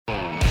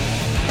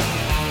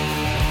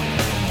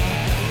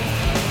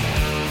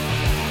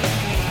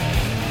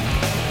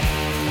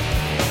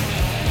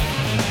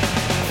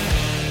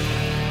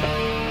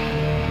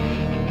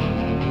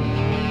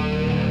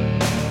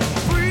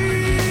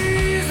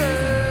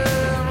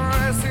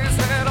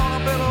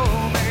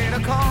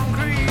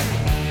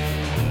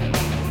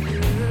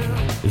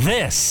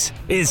This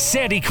is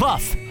Sandy Clough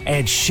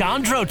and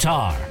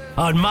Chandrotar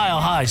on Mile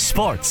High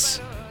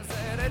Sports.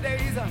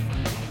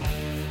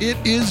 It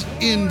is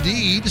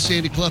indeed.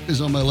 Sandy Clough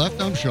is on my left.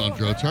 I'm Sean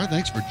Drotar.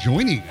 Thanks for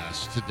joining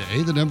us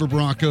today. The Denver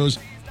Broncos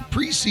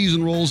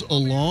preseason rolls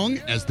along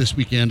as this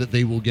weekend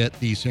they will get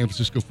the San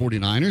Francisco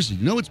 49ers. You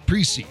know it's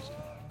preseason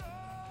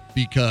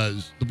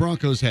because the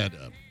Broncos had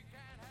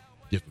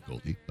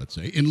difficulty, let's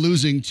say, in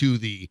losing to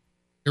the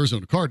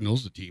Arizona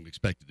Cardinals, a team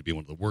expected to be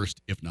one of the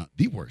worst, if not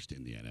the worst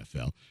in the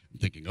NFL. I'm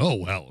thinking, oh,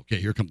 well, okay,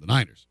 here come the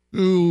Niners,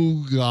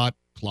 who got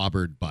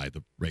clobbered by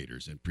the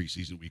Raiders in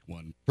preseason week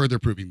one, further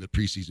proving that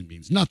preseason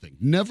means nothing.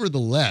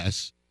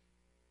 Nevertheless,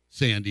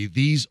 Sandy,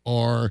 these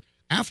are,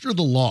 after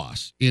the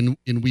loss in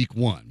week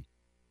one,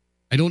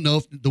 I don't know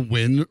if the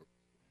win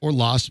or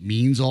loss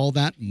means all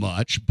that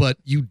much, but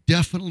you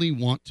definitely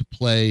want to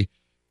play,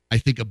 I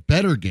think, a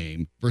better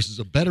game versus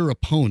a better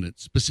opponent,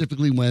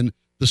 specifically when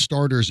the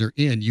starters are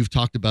in. You've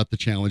talked about the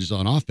challenges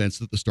on offense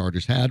that the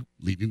starters had,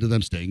 leading to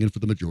them staying in for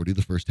the majority of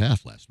the first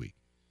half last week.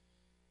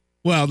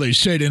 Well, they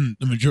stayed in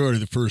the majority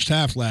of the first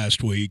half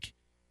last week,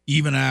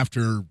 even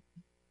after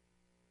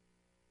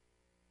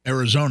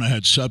Arizona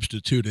had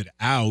substituted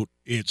out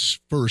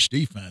its first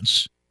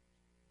defense,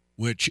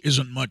 which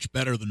isn't much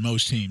better than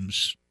most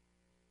teams'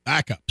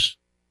 backups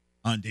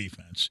on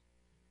defense.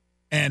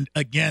 And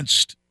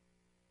against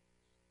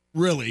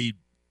really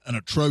an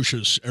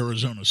atrocious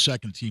Arizona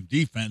second-team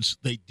defense,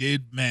 they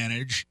did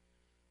manage,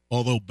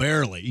 although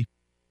barely,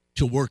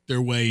 to work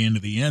their way into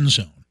the end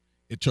zone.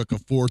 It took a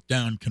fourth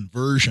down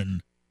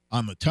conversion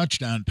on the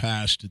touchdown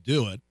pass to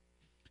do it,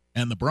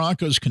 and the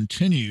Broncos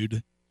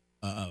continued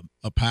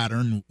a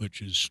pattern,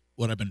 which is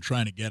what I've been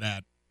trying to get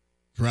at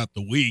throughout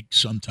the week,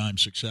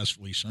 sometimes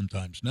successfully,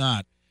 sometimes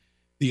not,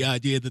 the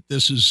idea that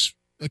this is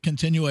a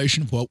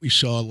continuation of what we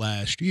saw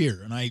last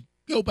year. And I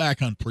go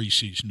back on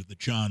preseason to the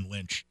John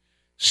Lynch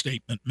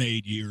statement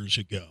made years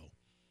ago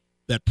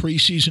that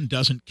preseason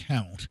doesn't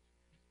count,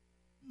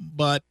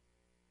 but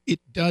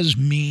it does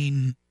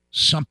mean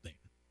something.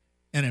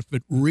 And if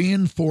it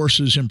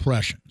reinforces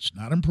impressions,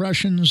 not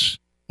impressions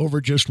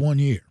over just 1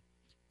 year,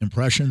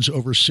 impressions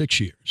over 6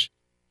 years,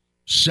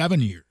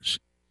 7 years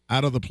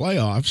out of the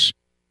playoffs,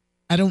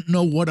 I don't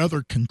know what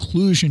other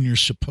conclusion you're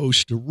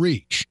supposed to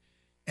reach.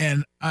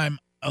 And I'm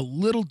a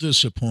little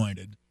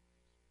disappointed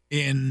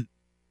in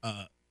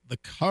the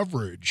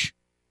coverage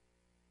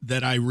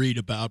that I read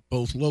about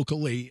both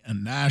locally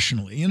and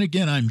nationally. And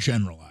again, I'm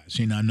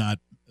generalizing. I'm not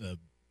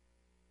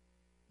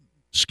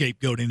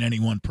scapegoating any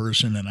one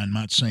person, and I'm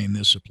not saying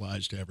this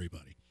applies to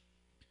everybody.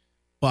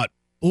 But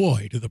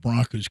boy, do the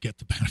Broncos get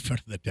the benefit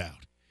of the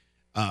doubt.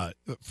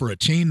 For a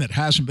team that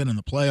hasn't been in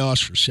the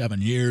playoffs for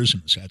 7 years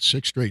and has had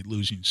 6 straight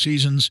losing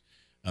seasons,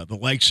 the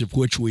likes of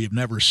which we have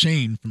never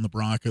seen from the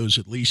Broncos,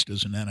 at least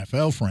as an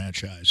NFL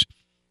franchise,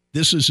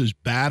 this is as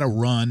bad a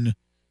run,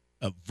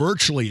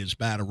 virtually as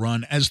bad a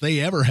run as they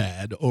ever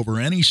had over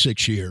any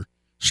 6-year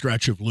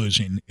stretch of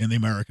losing in the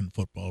American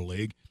Football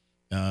League,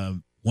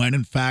 when,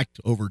 in fact,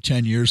 over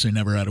 10 years, they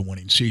never had a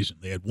winning season.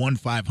 They had one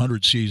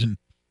 500 season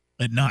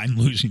and 9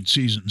 losing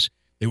seasons.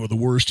 They were the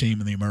worst team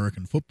in the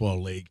American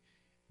Football League.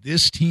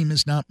 This team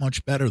is not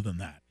much better than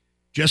that.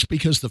 Just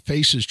because the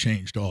faces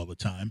changed all the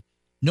time.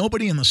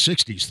 Nobody in the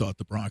 60s thought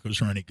the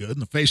Broncos were any good,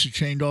 and the faces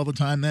changed all the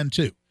time then,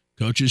 too.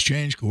 Coaches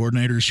changed,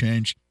 coordinators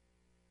changed,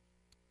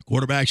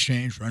 quarterbacks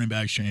changed, running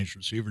backs changed,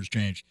 receivers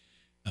changed,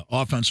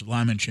 offensive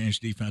linemen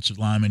changed, defensive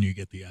linemen, you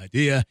get the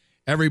idea.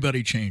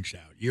 Everybody changed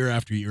out year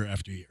after year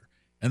after year,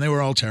 and they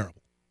were all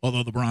terrible,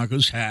 although the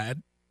Broncos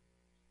had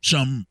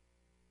some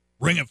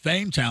Ring of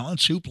Fame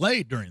talents who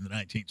played during the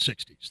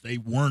 1960s. They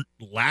weren't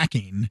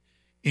lacking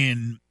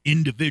in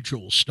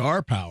individual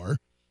star power.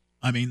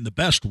 I mean, the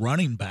best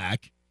running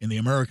back in the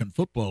American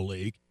Football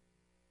League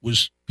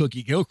was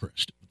Cookie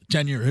Gilchrist, with the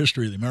 10-year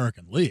history of the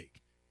American League.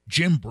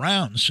 Jim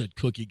Brown said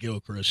Cookie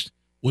Gilchrist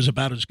was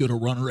about as good a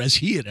runner as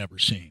he had ever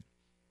seen.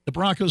 The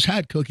Broncos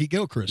had Cookie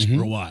Gilchrist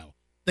for a while.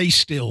 They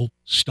still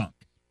stunk.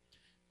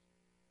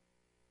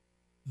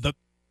 The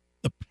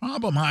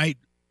problem I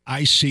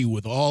see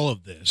with all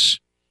of this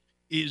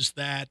is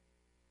that,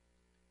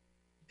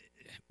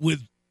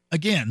 with,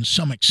 again,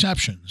 some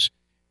exceptions,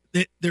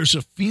 that there's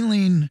a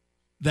feeling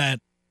that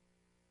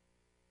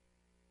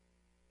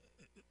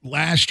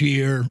last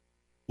year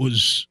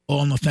was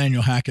all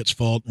Nathaniel Hackett's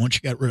fault. Once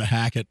you got rid of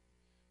Hackett,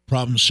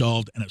 problem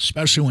solved, and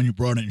especially when you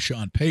brought in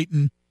Sean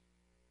Payton,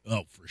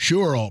 well, for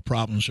sure all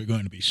problems are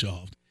going to be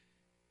solved.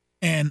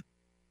 And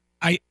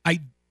I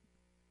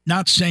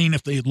not saying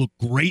if they had looked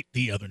great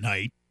the other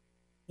night,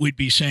 we'd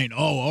be saying,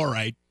 oh, all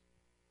right,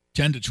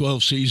 10 to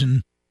 12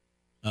 season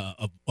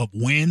of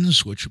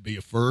wins, which would be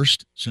a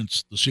first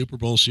since the Super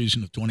Bowl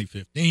season of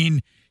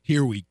 2015.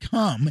 Here we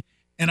come.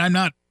 And I'm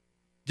not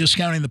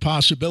discounting the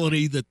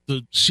possibility that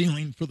the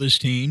ceiling for this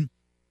team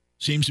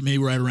seems to me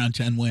right around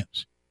 10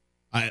 wins.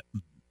 I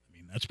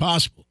mean, that's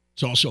possible.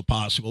 It's also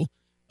possible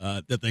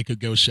that they could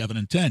go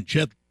 7-10.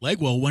 Chet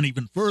Legwell went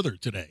even further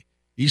today.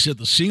 He said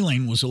the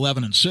ceiling was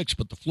 11-6,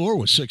 but the floor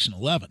was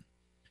 6-11.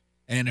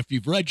 And if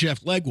you've read Jeff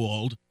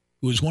Legwold,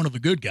 who is one of the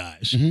good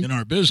guys in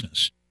our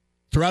business,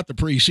 throughout the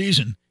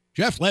preseason,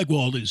 Jeff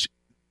Legwold is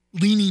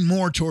leaning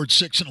more towards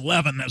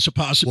 6-11 as a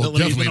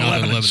possibility than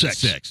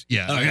 11-6.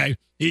 Yeah. Okay.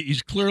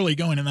 He's clearly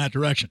going in that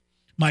direction.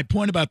 My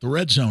point about the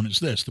red zone is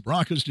this. The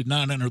Broncos did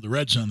not enter the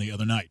red zone the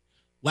other night.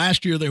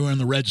 Last year, they were in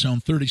the red zone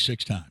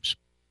 36 times.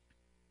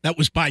 That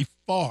was by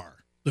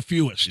far the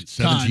fewest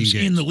times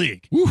in the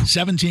league. Woo.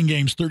 17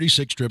 games,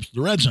 36 trips to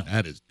the red zone.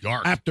 That is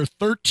dark. After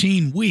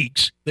 13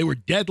 weeks, they were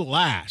dead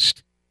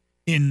last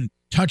in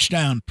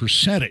touchdown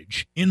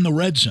percentage in the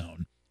red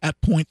zone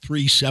at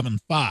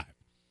 .375.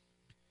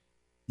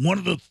 One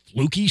of the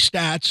fluky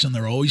stats, and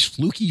there are always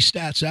fluky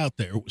stats out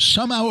there, was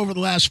somehow over the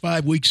last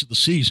 5 weeks of the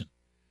season,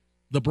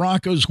 the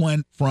Broncos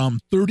went from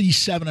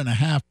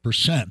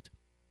 37.5%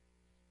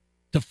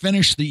 to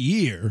finish the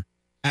year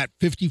at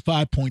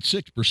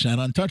 55.6%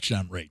 on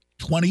touchdown rate,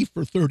 20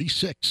 for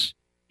 36.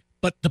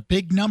 But the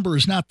big number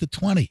is not the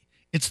 20,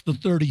 it's the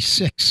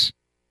 36.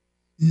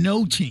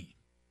 No team,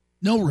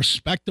 no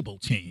respectable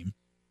team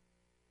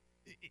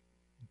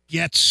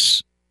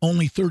gets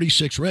only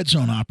 36 red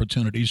zone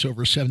opportunities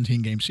over a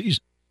 17-game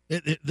season.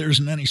 There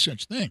isn't any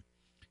such thing.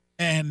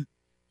 And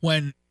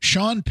when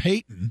Sean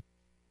Payton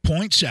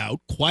points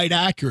out quite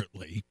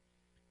accurately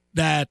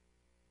that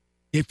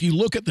if you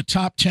look at the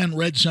top 10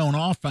 red zone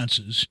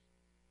offenses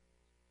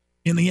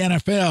in the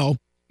NFL,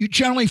 you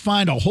generally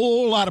find a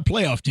whole lot of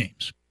playoff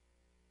teams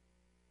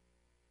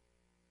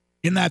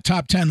in that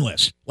top 10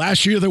 list.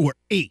 Last year, there were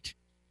 8.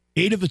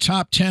 8 of the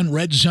top 10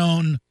 red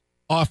zone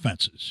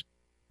offenses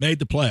made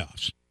the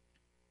playoffs.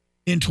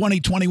 In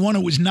 2021,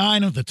 it was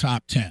 9 of the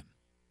top 10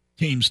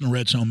 teams in the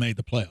red zone made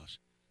the playoffs.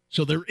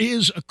 So there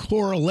is a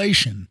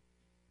correlation,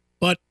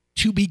 but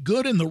to be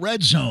good in the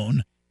red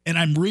zone, and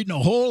I'm reading a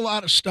whole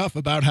lot of stuff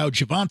about how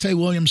Javonte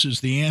Williams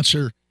is the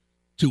answer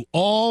to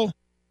all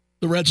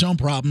the red zone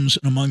problems,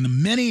 and among the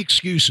many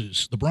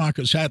excuses the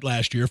Broncos had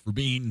last year for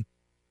being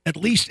at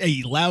least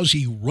a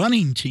lousy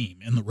running team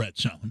in the red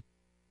zone,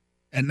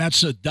 and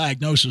that's a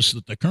diagnosis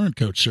that the current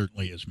coach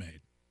certainly has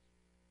made.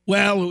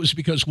 Well, it was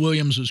because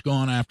Williams was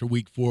gone after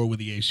week 4 with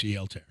the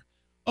ACL tear.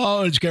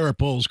 Oh, it's Garrett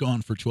Bowles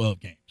gone for 12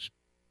 games.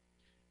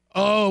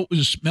 Oh, it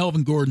was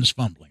Melvin Gordon's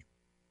fumbling.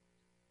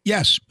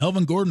 Yes,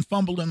 Melvin Gordon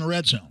fumbled in the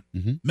red zone.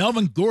 Mm-hmm.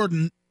 Melvin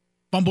Gordon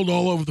fumbled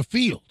all over the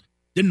field.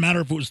 Didn't matter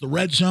if it was the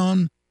red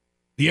zone,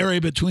 the area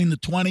between the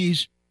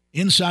 20s,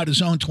 inside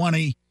his own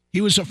 20.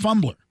 He was a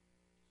fumbler.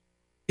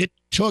 It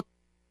took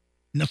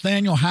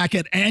Nathaniel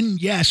Hackett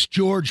and, yes,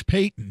 George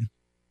Payton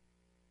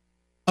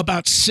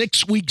about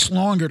 6 weeks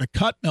longer to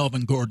cut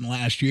Melvin Gordon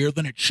last year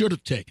than it should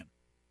have taken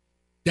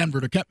Denver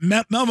to cut.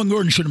 Melvin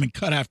Gordon should have been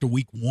cut after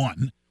week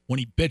 1 when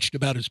he bitched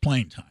about his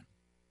playing time.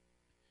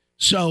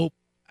 So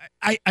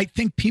I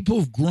think people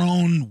have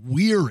grown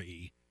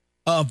weary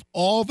of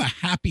all the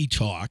happy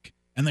talk,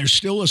 and there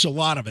still is a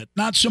lot of it,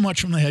 not so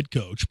much from the head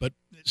coach, but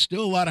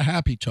still a lot of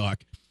happy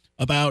talk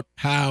about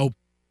how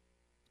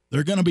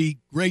they're going to be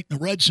great in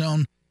the red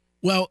zone.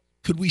 Well,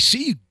 could we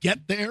see you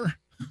get there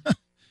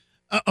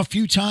a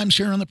few times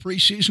here in the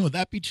preseason? Would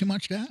that be too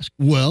much to ask?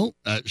 Well,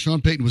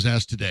 Sean Payton was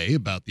asked today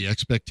about the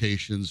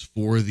expectations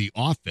for the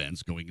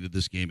offense going into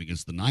this game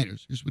against the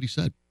Niners. Here's what he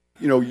said.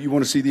 You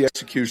want to see the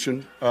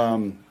execution.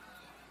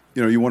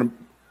 You want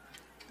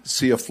to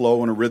see a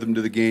flow and a rhythm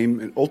to the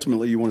game, and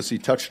ultimately you want to see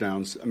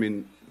touchdowns. I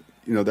mean,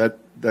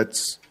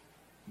 that's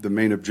the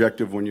main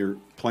objective when you're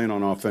playing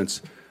on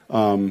offense.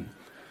 A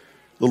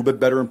little bit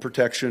better in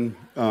protection.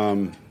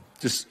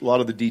 Just a lot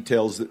of the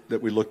details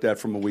that we looked at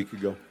from a week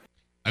ago.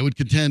 I would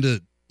contend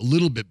a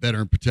little bit better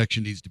in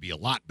protection needs to be a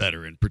lot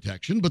better in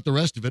protection, but the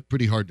rest of it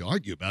pretty hard to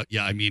argue about.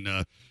 Yeah, I mean,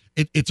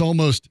 it's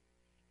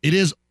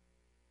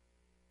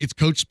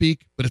coach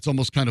speak, but it's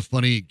almost kind of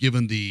funny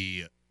given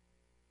the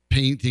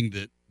painting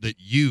that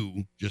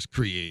you just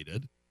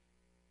created.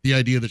 The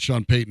idea that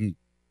Sean Payton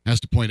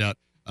has to point out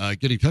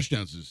getting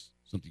touchdowns is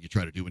something you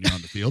try to do when you're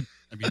on the field.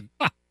 I mean,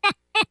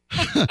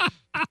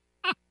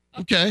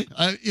 okay,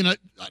 and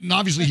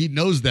obviously he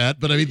knows that,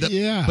 but I mean,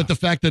 but the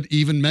fact that he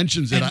even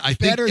mentions it, I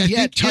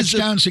think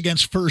touchdowns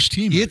against first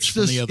teamers.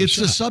 It's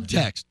a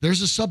subtext.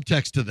 There's a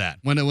subtext to that.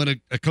 When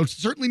a coach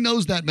certainly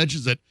knows that,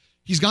 mentions it,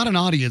 he's got an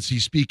audience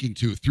he's speaking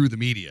to through the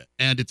media,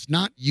 and it's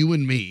not you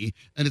and me,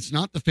 and it's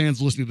not the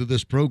fans listening to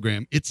this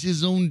program. It's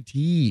his own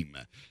team,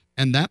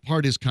 and that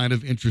part is kind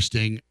of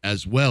interesting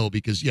as well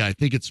because, I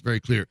think it's very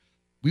clear.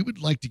 We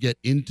would like to get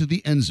into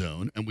the end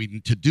zone,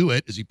 and to do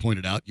it, as he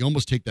pointed out, you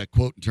almost take that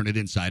quote and turn it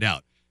inside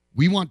out.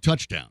 We want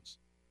touchdowns.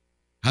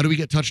 How do we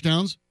get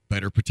touchdowns?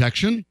 Better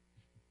protection.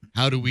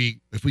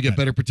 If we get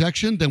better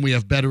protection, then we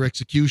have better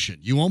execution.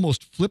 You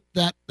almost flip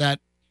that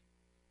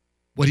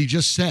what he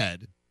just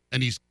said,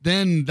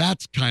 and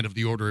that's kind of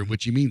the order in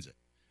which he means it.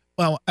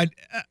 Well, I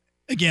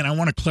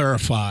want to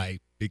clarify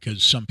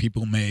because some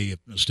people may have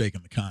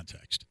mistaken the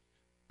context.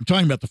 I'm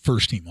talking about the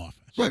first team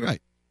offense.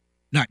 Right.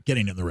 Not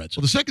getting in the red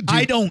zone. Well, the second team,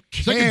 I don't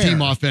care. Second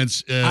team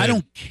offense. I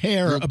don't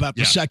care about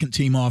the second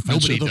team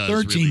offense or the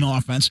third team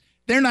offense.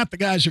 They're not the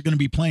guys who are going to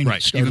be playing.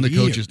 Right. Even the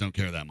coaches don't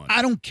care that much.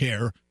 I don't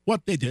care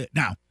what they did.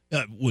 Now,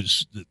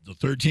 was the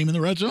third team in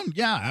the red zone?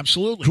 Yeah,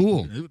 absolutely.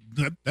 Cool.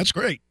 That's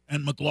great.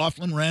 And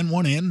McLaughlin ran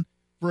one in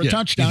for a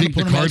touchdown. You think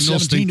the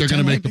Cardinals think they're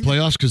going to make the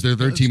playoffs because their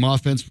third-team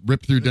offense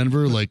ripped through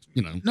Denver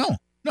no,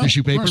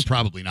 tissue paper?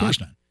 Probably not. Of course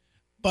not.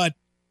 But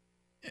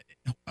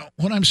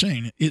what I'm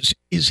saying is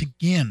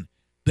again,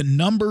 the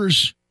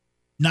numbers,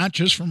 not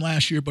just from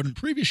last year, but in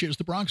previous years,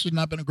 the Broncos have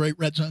not been a great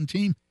red zone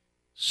team.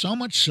 So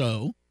much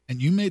so,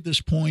 and you made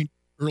this point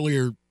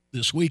earlier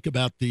this week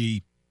about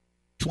the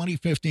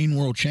 2015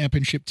 World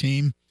Championship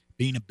team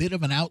being a bit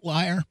of an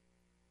outlier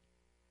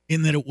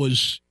in that it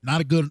was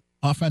not a good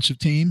offensive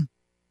team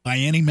by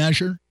any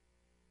measure.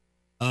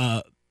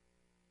 Peyton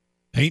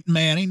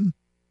Manning,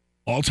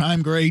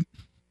 all-time great,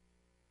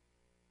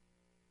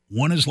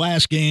 won his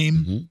last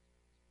game,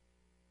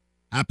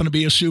 happened to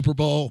be a Super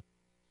Bowl.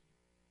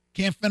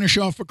 Can't finish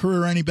off a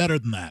career any better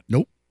than that.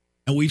 Nope.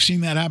 And we've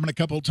seen that happen a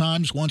couple of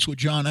times, once with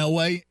John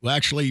Elway, who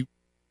actually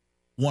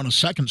won a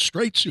second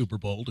straight Super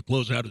Bowl to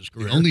close out his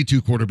career. The only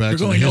two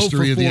quarterbacks in the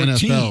history of the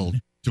NFL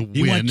to win.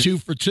 He went 2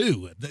 for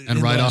 2.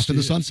 And ride off to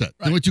the sunset.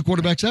 Right. The only two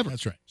quarterbacks ever.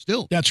 That's right.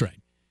 Still. That's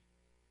right.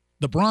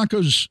 The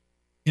Broncos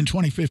in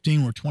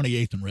 2015 were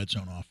 28th in red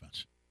zone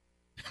offense.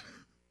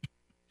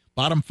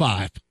 Bottom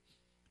 5.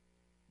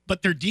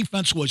 But their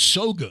defense was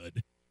so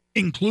good,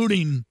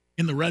 including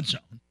in the red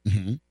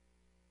zone,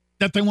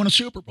 that they won a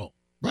Super Bowl.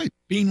 Right.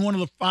 Being one of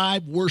the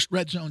 5 worst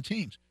red zone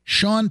teams.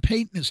 Sean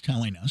Payton is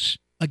telling us,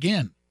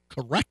 again,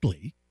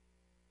 correctly,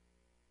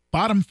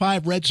 bottom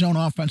 5 red zone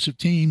offensive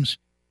teams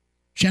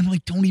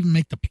generally don't even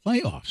make the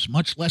playoffs,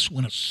 much less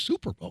win a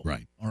Super Bowl.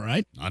 Right. All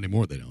right? Not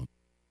anymore, they don't.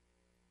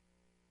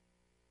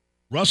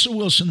 Russell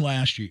Wilson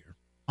last year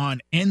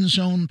on end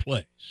zone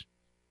plays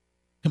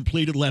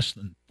completed less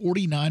than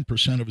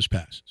 49% of his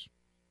passes.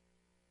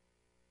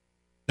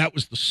 That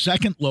was the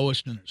second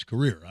lowest in his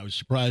career. I was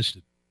surprised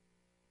that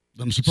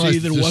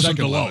it wasn't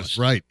the lowest.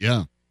 Right,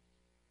 yeah.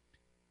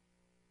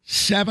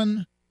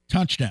 7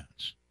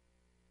 touchdowns.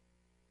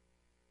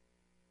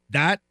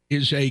 That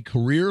is a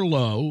career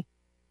low,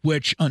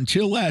 which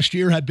until last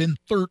year had been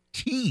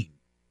 13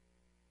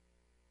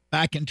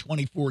 back in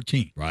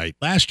 2014. Right.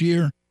 Last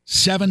year,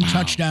 7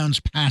 touchdowns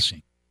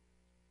passing.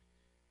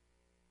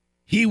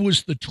 He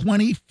was the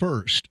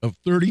 21st of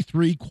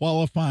 33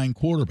 qualifying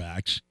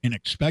quarterbacks in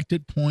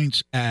expected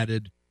points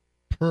added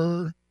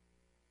per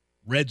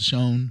red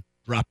zone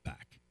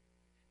dropback.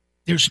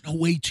 There's no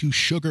way to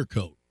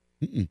sugarcoat.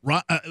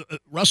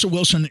 Russell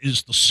Wilson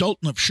is the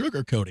sultan of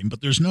sugarcoating,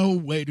 but there's no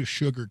way to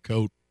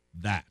sugarcoat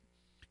that,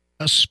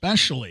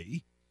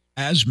 especially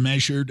as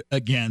measured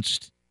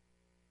against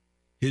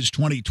his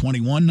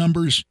 2021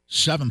 numbers,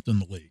 7th in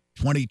the league.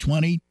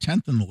 2020,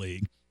 10th in the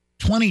league.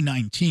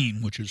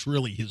 2019, which is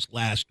really his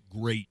last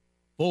great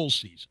full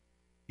season.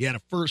 He had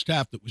a first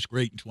half that was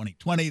great in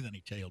 2020, then he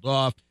tailed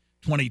off.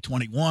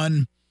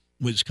 2021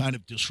 was kind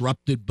of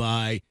disrupted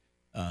by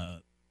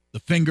the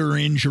finger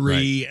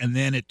injury, and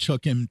then it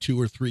took him 2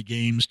 or 3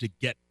 games to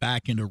get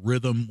back into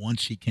rhythm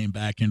once he came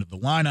back into the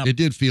lineup. It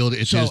did feel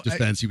it's his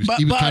defense. He was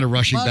kind of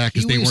rushing back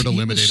because they weren't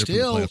eliminated from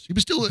the playoffs. He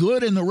was still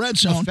good in the red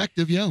zone.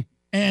 Effective, yeah.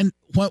 And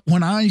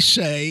when I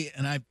say,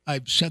 and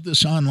I've said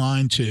this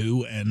online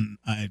too, and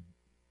I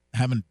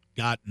haven't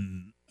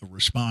gotten a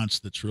response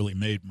that's really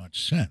made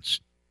much sense.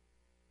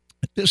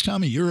 At this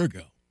time a year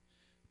ago,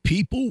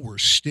 people were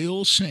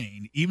still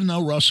saying, even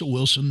though Russell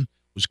Wilson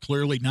was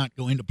clearly not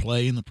going to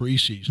play in the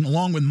preseason,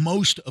 along with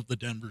most of the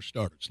Denver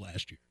starters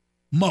last year.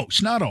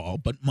 Most, not all,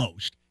 but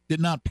most, did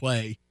not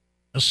play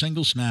a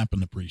single snap in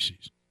the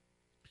preseason.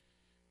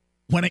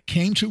 When it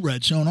came to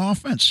red zone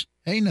offense,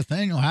 hey,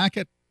 Nathaniel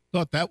Hackett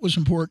thought that was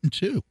important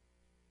too.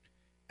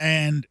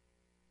 And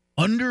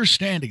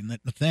understanding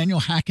that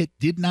Nathaniel Hackett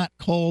did not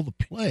call the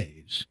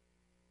plays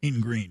in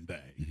Green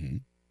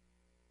Bay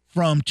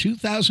from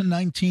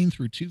 2019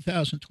 through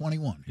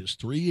 2021, his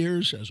 3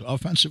 years as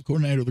offensive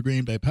coordinator of the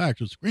Green Bay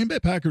Packers, the Green Bay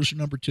Packers are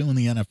number 2 in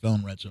the NFL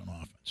in red zone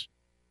offense.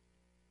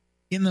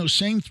 In those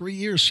same 3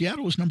 years,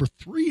 Seattle was number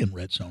 3 in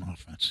red zone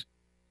offense.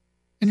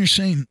 And you're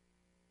saying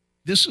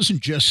this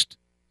isn't just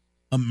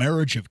a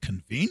marriage of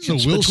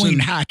convenience between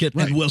Hackett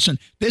and Wilson.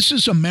 This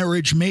is a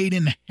marriage made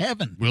in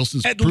heaven.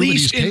 Wilson's at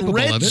least he's in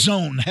red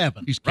zone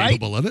heaven. He's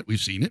capable of it. We've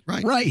seen it,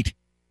 right? Right.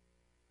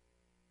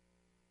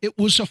 It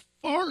was a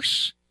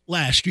farce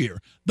last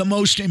year. The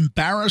most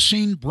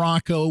embarrassing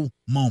Bronco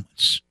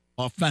moments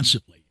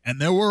offensively,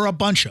 and there were a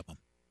bunch of them,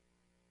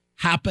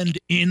 happened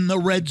in the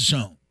red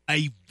zone.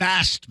 A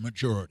vast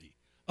majority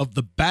of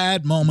the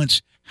bad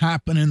moments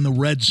happen in the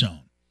red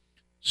zone.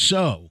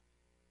 So,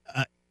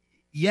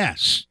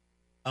 yes,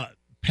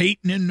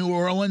 Peyton in New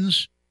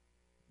Orleans,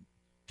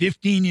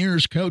 15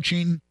 years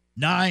coaching,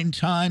 9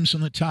 times in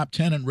the top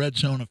 10 in red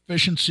zone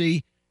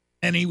efficiency,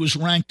 and he was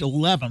ranked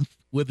 11th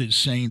with his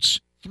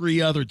Saints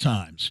 3 other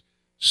times.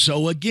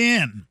 So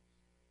again,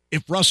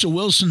 if Russell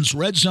Wilson's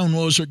red zone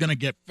woes are going to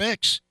get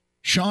fixed,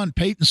 Sean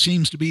Payton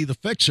seems to be the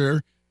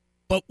fixer,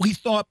 but we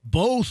thought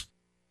both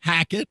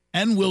Hackett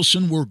and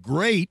Wilson were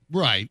great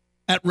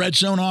at red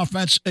zone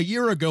offense a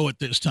year ago at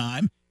this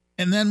time,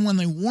 and then when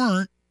they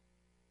weren't,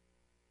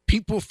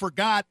 people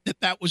forgot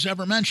that was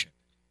ever mentioned.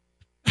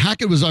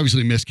 Hackett was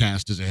obviously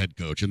miscast as a head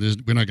coach, and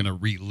we're not going to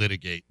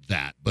relitigate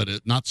that. But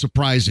not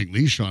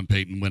surprisingly, Sean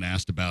Payton, when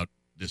asked about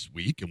this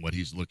week and what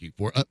he's looking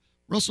for,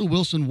 Russell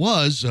Wilson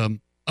was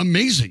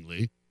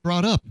amazingly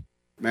brought up.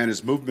 Man,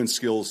 his movement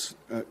skills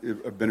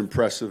have been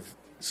impressive.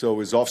 So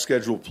his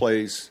off-schedule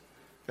plays,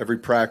 every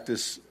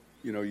practice,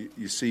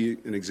 you see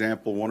an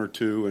example, one or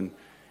two, and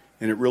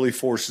it really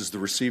forces the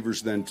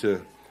receivers then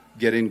to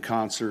get in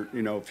concert.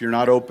 If you're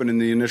not open in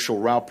the initial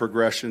route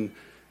progression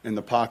and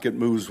the pocket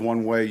moves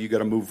one way, you got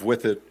to move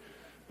with it.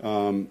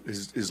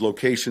 His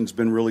location's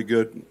been really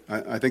good.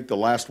 I think the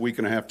last week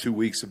and a half, 2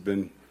 weeks have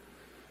been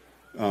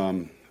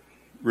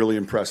really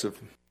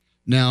impressive.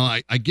 Now,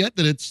 I get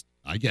that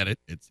I get it.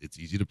 It's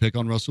easy to pick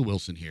on Russell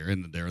Wilson here,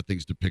 and there are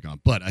things to pick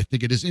on. But I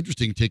think it is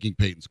interesting taking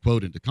Peyton's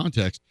quote into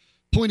context,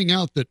 pointing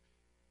out that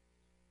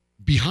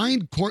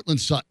behind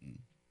Cortland Sutton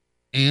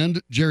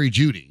and Jerry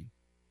Jeudy,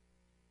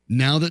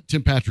 now that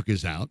Tim Patrick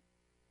is out,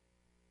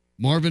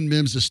 Marvin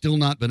Mims has still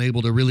not been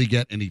able to really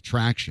get any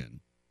traction.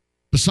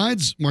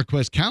 Besides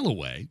Marquez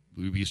Callaway,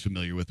 who he's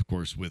familiar with, of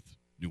course, with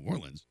New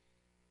Orleans,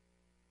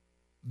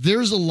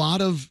 there's a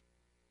lot of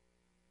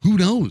who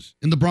knows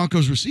in the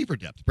Broncos receiver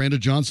depth. Brandon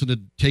Johnson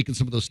had taken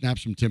some of those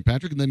snaps from Tim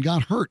Patrick and then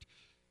got hurt.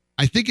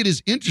 I think it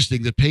is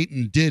interesting that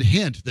Peyton did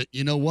hint that,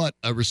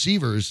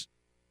 receivers,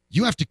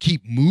 you have to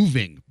keep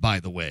moving, by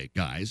the way,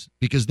 guys,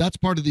 because that's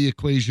part of the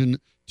equation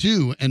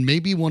too. And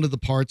maybe one of the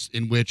parts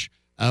in which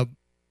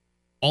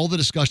all the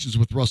discussions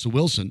with Russell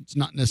Wilson, it's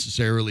not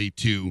necessarily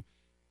to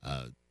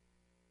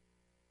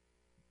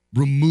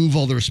remove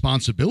all the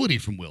responsibility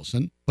from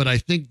Wilson, but I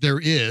think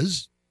there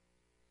is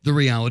the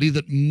reality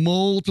that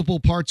multiple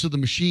parts of the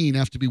machine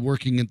have to be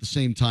working at the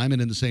same time and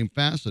in the same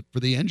facet for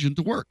the engine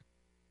to work.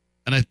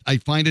 And I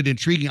find it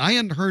intriguing. I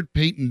hadn't heard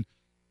Peyton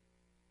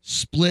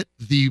split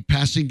the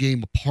passing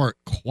game apart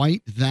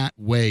quite that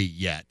way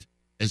yet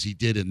as he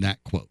did in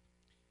that quote.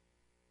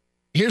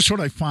 Here's what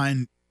I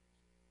find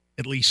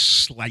at least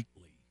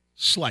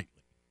slightly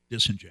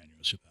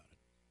disingenuous about it.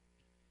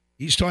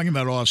 He's talking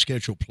about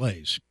off-schedule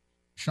plays.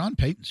 Sean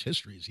Payton's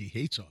history is he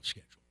hates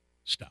off-schedule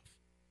stuff.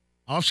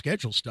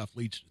 Off-schedule stuff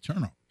leads to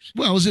turnovers.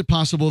 Well, is it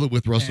possible that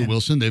with Russell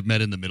Wilson, they've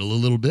met in the middle a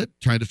little bit,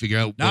 trying to figure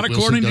out not what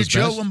according Wilson to does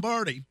Joe best?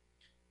 Lombardi,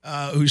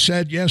 who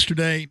said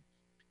yesterday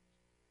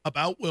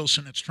about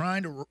Wilson, it's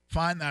trying to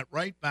find that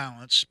right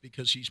balance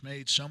because he's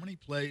made so many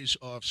plays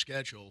off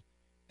schedule,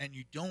 and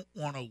you don't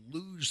want to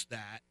lose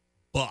that,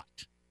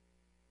 but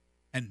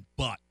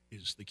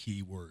is the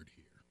key word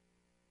here.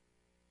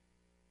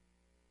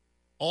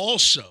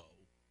 Also,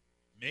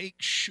 make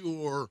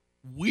sure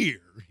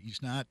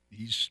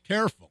he's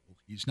careful.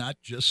 He's not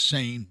just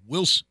saying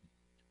Wilson.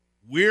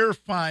 We're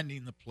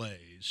finding the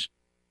plays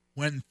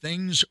when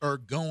things are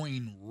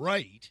going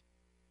right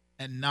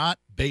and not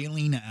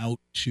bailing out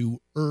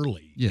too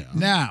early. Yeah.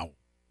 Now,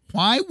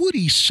 why would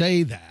he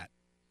say that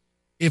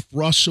if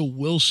Russell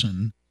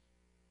Wilson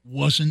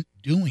wasn't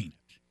doing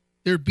it?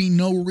 There'd be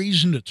no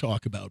reason to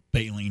talk about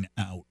bailing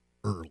out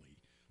early.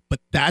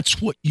 But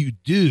that's what you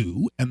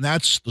do, and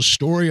that's the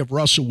story of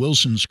Russell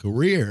Wilson's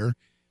career,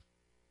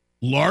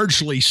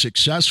 largely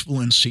successful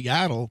in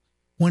Seattle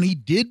when he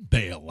did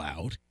bail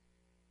out,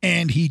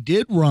 and he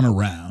did run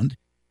around,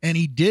 and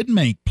he did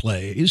make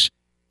plays,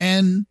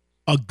 and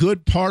a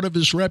good part of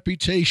his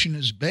reputation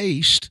is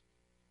based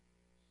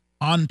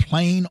on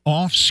playing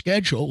off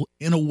schedule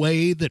in a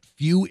way that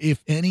few,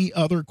 if any,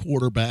 other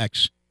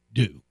quarterbacks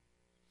do.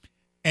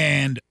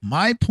 And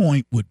my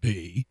point would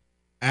be,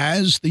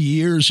 as the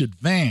years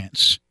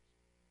advance,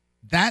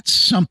 that's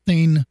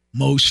something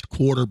most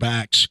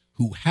quarterbacks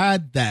who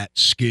had that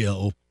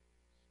skill,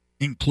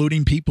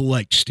 including people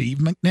like Steve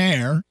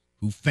McNair,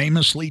 who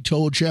famously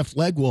told Jeff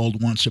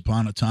Legwold once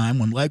upon a time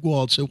when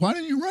Legwold said, "Why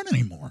don't you run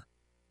anymore?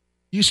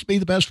 You used to be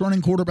the best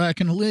running quarterback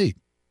in the league."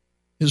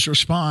 His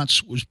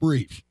response was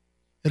brief.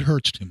 "It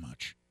hurts too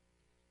much.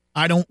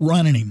 I don't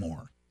run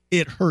anymore.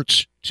 It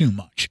hurts too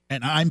much.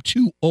 And I'm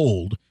too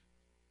old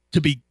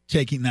to be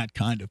taking that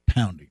kind of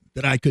pounding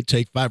that I could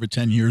take 5 or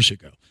 10 years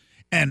ago."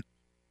 And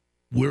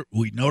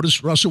we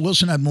noticed Russell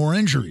Wilson had more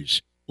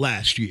injuries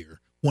last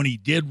year when he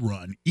did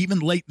run. Even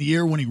late in the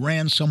year when he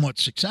ran somewhat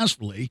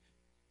successfully,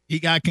 he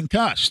got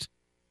concussed.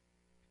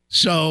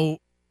 So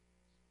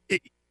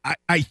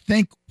I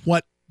think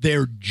what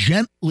they're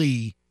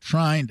gently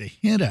trying to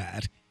hint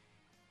at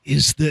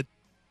is that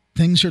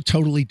things are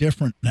totally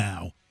different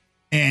now.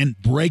 And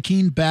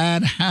breaking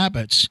bad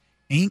habits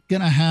ain't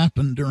going to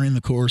happen during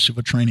the course of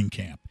a training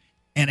camp.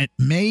 And it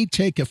may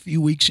take a few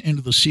weeks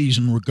into the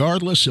season,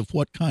 regardless of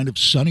what kind of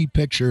sunny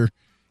picture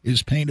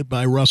is painted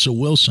by Russell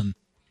Wilson.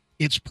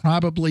 It's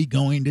probably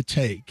going to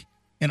take,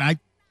 and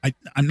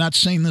I'm not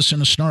saying this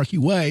in a snarky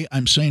way,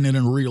 I'm saying it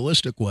in a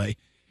realistic way,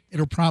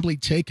 it'll probably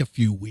take a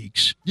few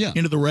weeks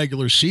into the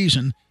regular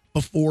season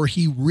before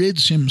he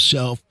rids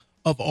himself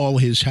of all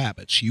his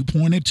habits. You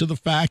pointed to the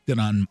fact that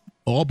on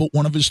all but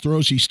one of his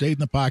throws, he stayed in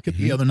the pocket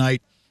the other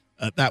night.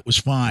 That was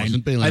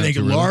fine. I think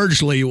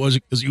largely it was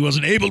because he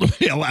wasn't able to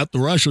bail out. The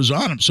rush was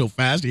on him so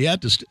fast he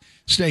had to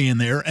stay in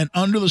there. And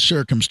under the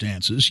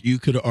circumstances, you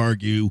could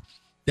argue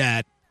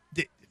that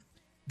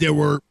there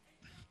were,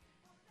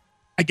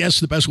 I guess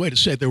the best way to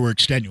say it, there were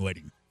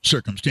extenuating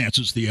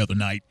circumstances the other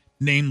night,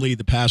 namely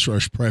the pass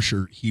rush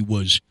pressure he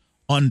was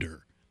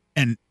under.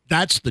 And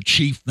that's the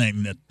chief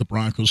thing that the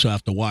Broncos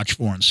have to watch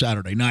for on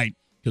Saturday night,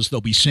 because they'll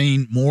be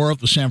seeing more of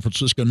the San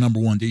Francisco number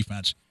one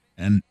defense,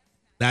 and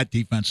that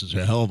defense is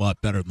a hell of a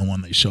lot better than the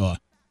one they saw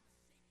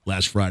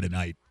last Friday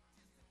night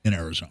in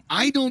Arizona.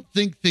 I don't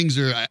think things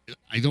are.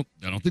 I don't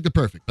think they're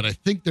perfect, but I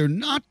think they're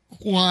not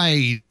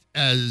quite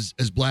as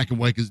black and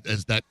white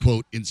as that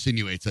quote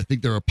insinuates. I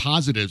think there are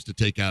positives to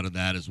take out of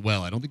that as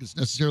well. I don't think it's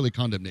necessarily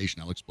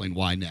condemnation. I'll explain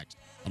why next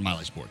on Mile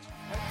High Sports.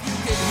 You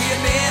can hear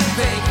me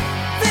think,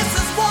 this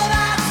is what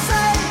I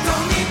say.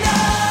 Don't need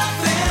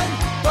nothing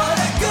but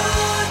a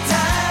good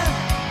time.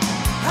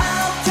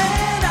 How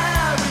can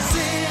I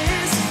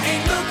resist?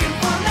 Ain't looking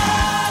for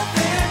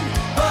nothing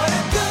but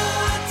a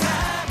good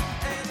time.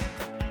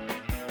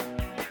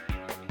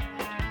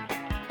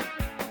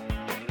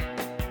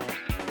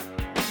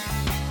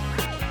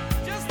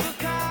 Just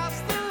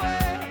across the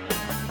way,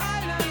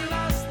 island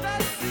lost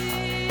at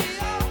sea.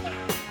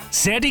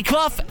 Sandy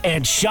Clough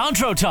and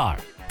Chandrotar.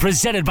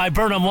 Presented by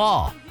Burnham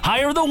Law.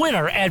 Hire the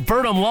winner at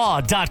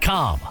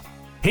BurnhamLaw.com.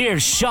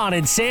 Here's Sean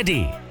and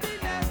Sandy.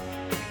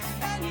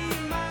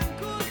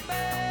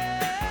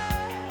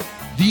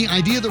 The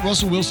idea that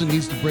Russell Wilson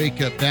needs to break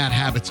bad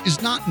habits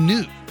is not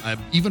new.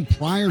 Even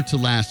prior to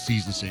last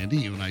season, Sandy,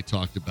 you and I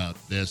talked about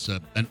this,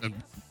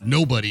 and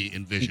nobody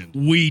envisioned.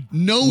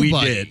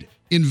 Nobody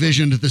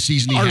envisioned the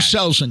season he had.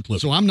 Ourselves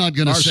included. So I'm not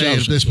going to say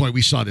at this point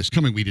we saw this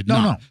coming. We did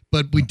not. No.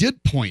 But we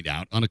did point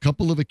out on a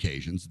couple of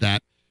occasions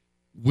that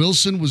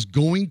Wilson was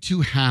going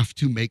to have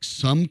to make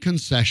some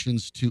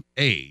concessions to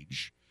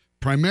age,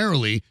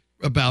 primarily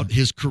about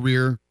his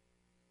career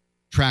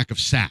track of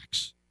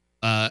sacks,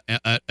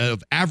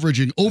 of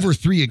averaging over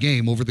 3 a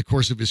game over the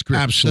course of his career.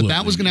 Absolutely.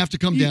 That was going to have to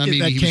come down.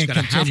 He was going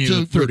to have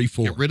to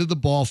 34. get rid of the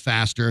ball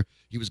faster.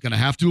 He was going to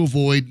have to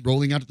avoid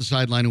rolling out to the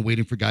sideline and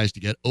waiting for guys to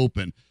get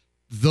open.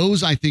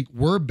 Those, I think,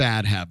 were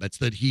bad habits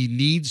that he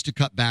needs to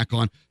cut back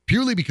on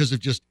purely because of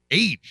just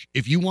age.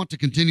 If you want to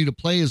continue to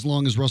play as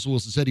long as Russell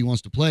Wilson said he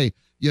wants to play,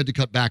 you had to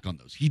cut back on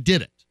those. He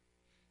did it.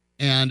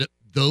 And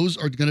those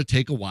are going to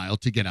take a while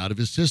to get out of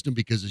his system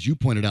because, as you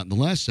pointed out in the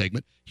last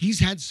segment,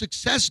 he's had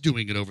success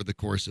doing it over the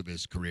course of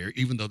his career,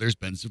 even though there's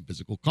been some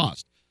physical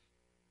cost.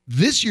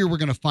 This year, we're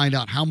going to find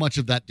out how much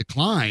of that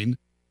decline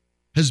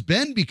has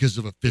been because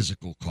of a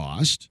physical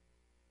cost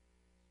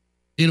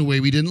in a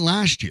way we didn't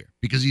last year,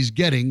 because he's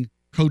getting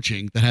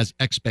coaching that has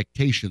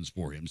expectations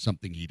for him,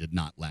 something he did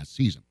not last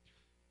season.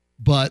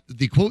 But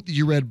the quote that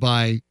you read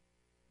by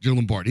Joe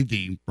Lombardi,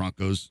 the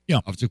Broncos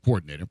offensive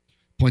coordinator,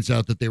 points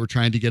out that they were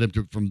trying to get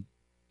him from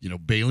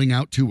bailing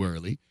out too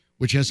early,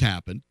 which has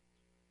happened.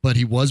 But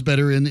he was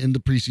better in the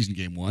preseason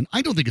game one.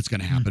 I don't think it's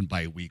going to happen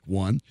by week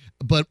one.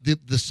 But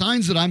the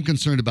signs that I'm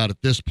concerned about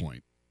at this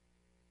point,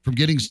 from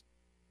getting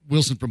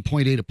Wilson from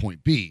point A to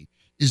point B,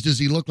 is does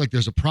he look like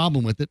there's a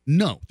problem with it?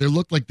 No. There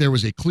looked like there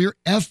was a clear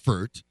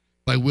effort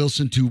by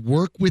Wilson to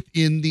work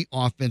within the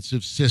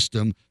offensive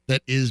system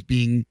that is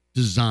being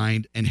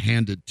designed and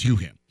handed to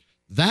him.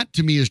 That,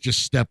 to me, is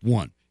just step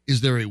one. Is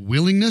there a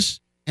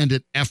willingness and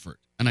an effort?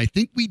 And I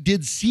think we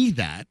did see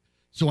that,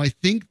 so I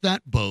think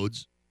that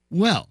bodes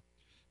well.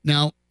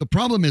 Now, the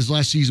problem is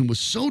last season was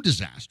so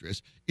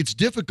disastrous, it's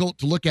difficult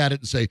to look at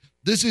it and say,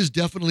 this is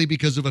definitely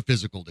because of a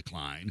physical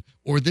decline,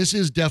 or this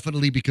is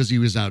definitely because he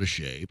was out of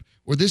shape,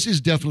 or this is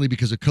definitely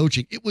because of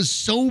coaching. It was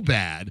so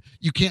bad,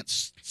 you can't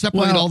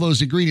separate all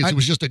those ingredients. It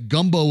was just a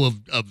gumbo of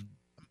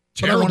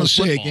terrible I want to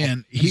say football.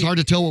 again, it's hard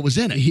to tell what was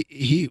in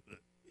it.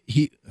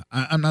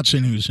 I'm not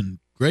saying he was in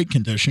great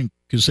condition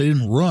because they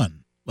didn't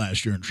run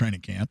last year in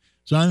training camp.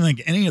 So I don't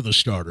think any of the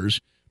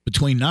starters,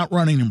 between not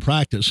running in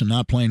practice and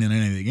not playing in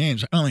any of the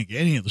games, I don't think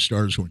any of the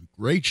starters were in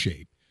great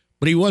shape.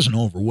 But he wasn't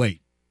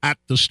overweight at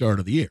the start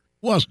of the year.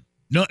 Wasn't.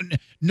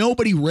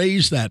 Nobody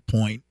raised that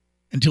point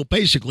until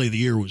basically the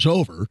year was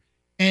over.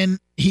 And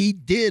he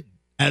did,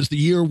 as the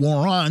year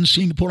wore on,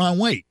 seem to put on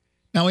weight.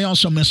 Now, he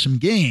also missed some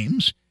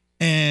games.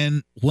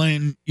 And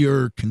when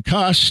you're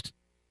concussed,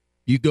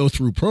 you go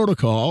through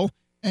protocol.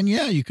 And,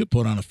 yeah, you could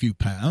put on a few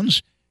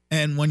pounds.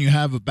 And when you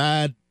have a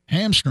bad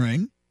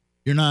hamstring,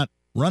 you're not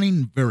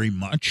running very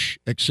much,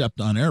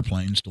 except on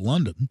airplanes to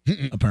London,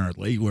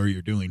 apparently, where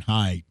you're doing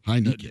high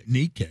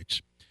knee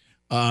kicks.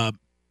 And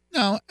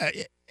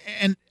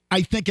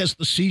I think as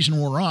the season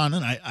wore on,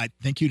 and I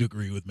think you'd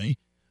agree with me,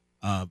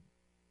 I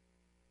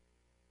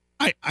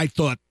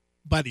thought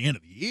by the end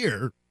of the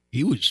year,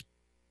 he was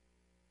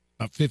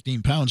about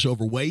 15 pounds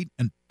overweight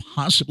and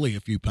possibly a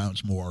few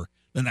pounds more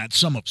than that.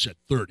 Some have said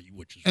 30,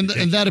 which is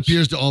ridiculous. And that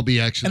appears to all be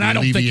actually And I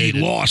don't alleviated.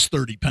 think he lost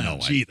 30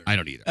 pounds either. I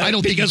don't either. I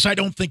don't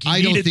think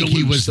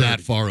he was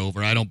that far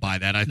over. I don't buy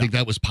that. I think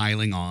that was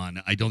piling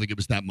on. I don't think it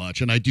was that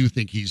much. And I do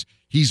think he's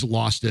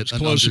lost it.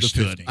 Closer to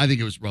 15. I think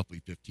it was roughly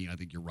 15. I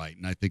think you're right.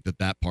 And I think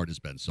that part has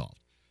been solved.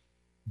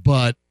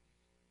 But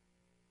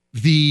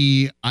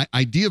the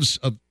idea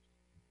of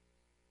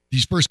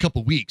these first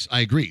couple weeks,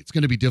 I agree. It's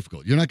going to be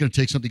difficult. You're not going to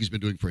take something he's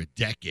been doing for a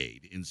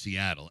decade in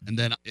Seattle and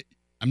then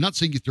I'm not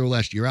saying you throw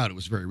last year out. It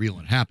was very real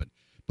and happened.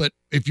 But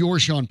if you're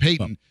Sean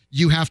Payton,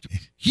 you have to.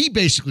 He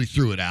basically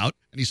threw it out,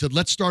 and he said,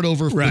 let's start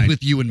over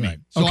with you and me.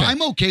 So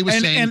I'm okay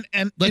with saying,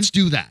 let's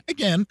do that.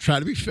 Again, try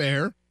to be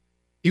fair.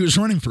 He was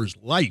running for his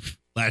life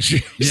last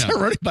year. He's not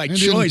running by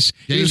choice.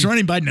 He was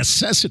running by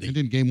necessity. And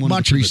in game one of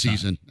the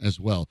preseason as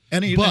well.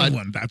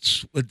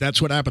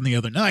 That's what happened the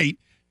other night.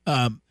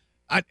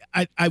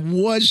 I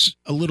was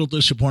a little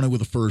disappointed with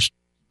the first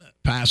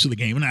pass of the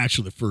game, and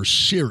actually the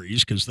first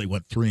series, because they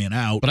went 3 and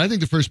out. But I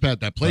think the first pass,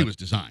 that play was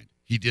designed.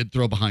 He did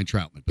throw behind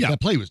Troutman, but that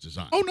play was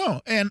designed. Oh,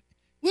 no. And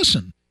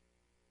listen,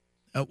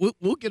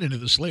 we'll get into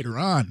this later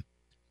on.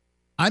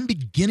 I'm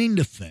beginning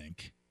to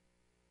think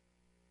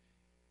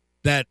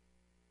that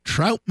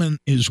Troutman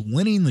is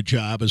winning the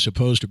job as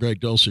opposed to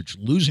Greg Dulcich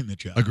losing the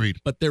job. Agreed.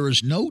 But there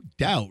is no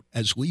doubt,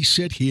 as we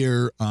sit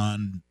here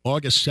on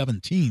August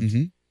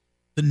 17th,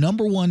 the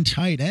number one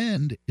tight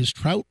end is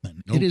Troutman.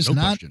 It is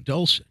not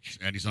Dulcich.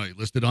 And he's not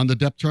listed on the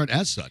depth chart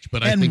as such.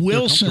 But I and think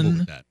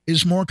Wilson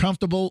is more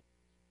comfortable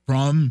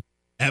from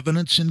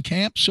evidence in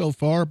camp so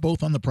far,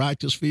 both on the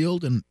practice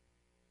field and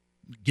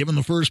given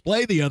the first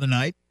play the other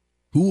night.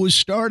 Who was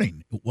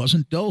starting? It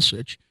wasn't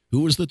Dulcich.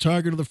 Who was the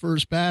target of the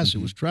first pass? It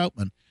was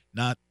Troutman,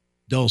 not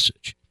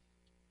Dulcich.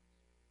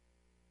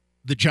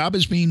 The job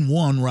is being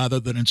won rather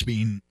than it's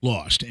being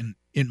lost, in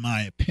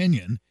my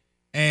opinion.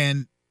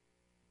 And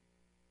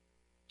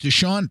to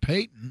Sean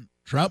Payton,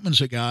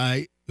 Troutman's a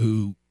guy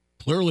who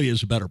clearly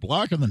is a better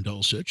blocker than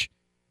Dulcich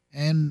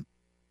and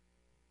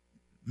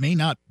may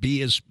not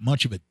be as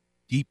much of a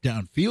deep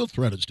downfield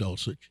threat as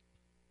Dulcich,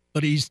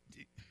 but he's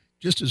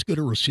just as good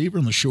a receiver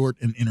in the short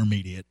and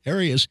intermediate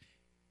areas.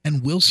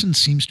 And Wilson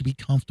seems to be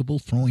comfortable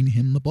throwing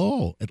him the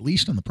ball, at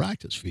least on the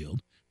practice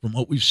field, from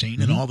what we've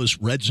seen and all this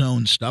red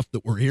zone stuff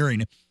that we're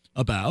hearing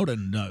about.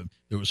 And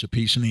there was a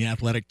piece in The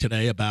Athletic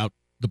today about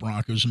the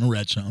Broncos in the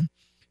red zone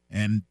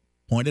and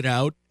pointed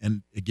out,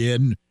 and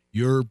again,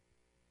 your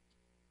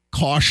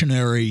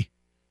cautionary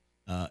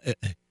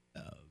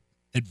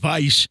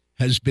advice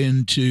has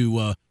been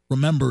to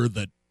remember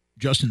that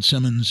Justin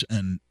Simmons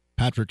and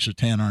Patrick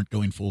Surtain aren't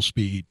going full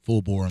speed,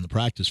 full bore on the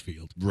practice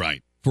field.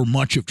 Right. For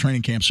much of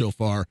training camp so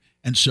far.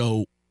 And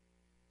so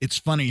it's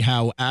funny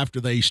how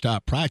after they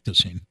stopped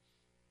practicing,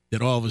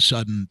 that all of a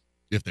sudden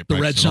if they the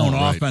red zone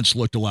offense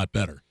looked a lot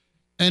better.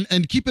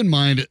 And keep in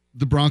mind,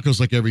 the Broncos,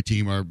 like every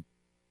team, are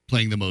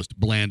playing the most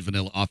bland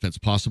vanilla offense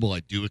possible. I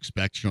do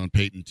expect Sean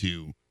Payton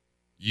to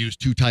use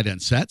 2 tight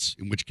end sets,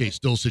 in which case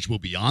Dulcich will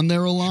be on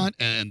there a lot,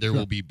 and there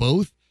will be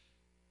both.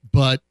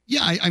 But,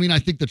 yeah, I mean, I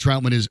think that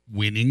Troutman is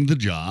winning the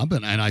job,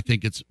 and I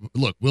think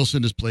look,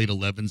 Wilson has played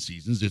 11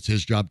 seasons. It's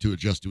his job to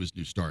adjust to his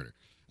new starter.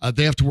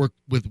 They have to work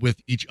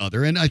with each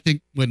other, and I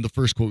think when the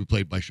first quote we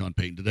played by Sean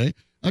Payton today,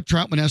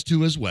 Troutman has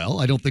to as well.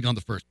 I don't think on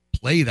the first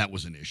play that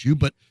was an issue,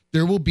 but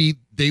they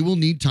will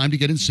need time to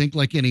get in sync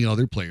like any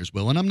other players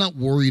will, and I'm not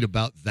worried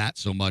about that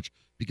so much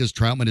because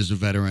Troutman is a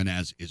veteran,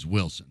 as is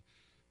Wilson.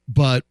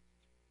 But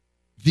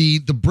the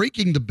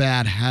breaking the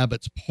bad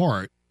habits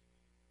part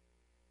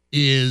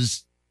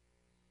is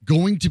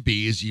going to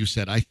be, as you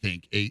said, I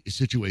think, a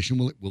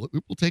situation it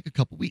will take a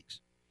couple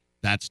weeks.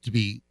 That's to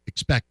be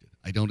expected.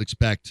 I don't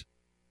expect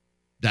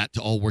that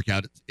to all work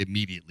out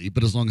immediately,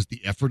 but as long as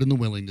the effort and the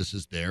willingness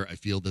is there, I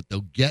feel that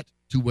they'll get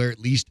to where at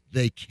least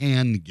they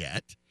can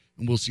get,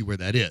 and we'll see where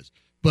that is.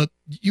 But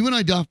you and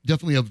I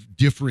definitely have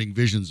differing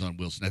visions on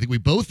Wilson. I think we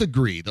both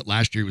agree that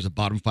last year he was a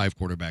bottom 5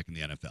 quarterback in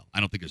the NFL. I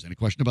don't think there's any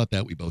question about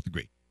that. We both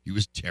agree. He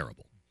was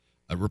terrible.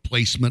 A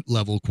replacement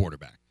level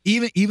quarterback.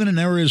 Even in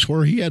areas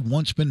where he had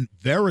once been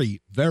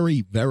very,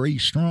 very, very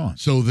strong.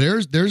 So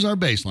there's our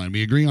baseline.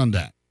 We agree on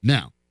that.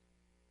 Now,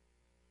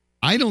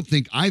 I don't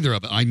think either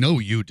of it. I know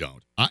you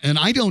don't. And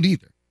I don't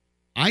either.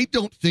 I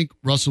don't think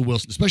Russell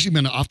Wilson, especially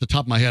off the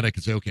top of my head, I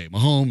could say, okay,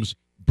 Mahomes,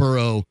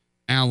 Burrow,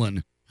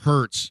 Allen,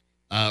 Hurts,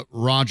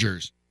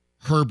 Rodgers,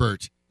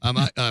 Herbert.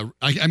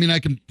 I mean, I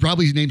can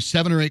probably name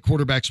 7 or 8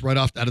 quarterbacks right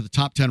out of the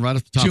top 10, right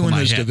off the top of my head. 2 in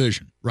this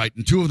division. Right,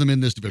 and 2 of them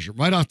in this division,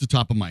 right off the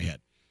top of my head.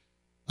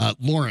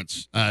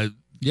 Lawrence.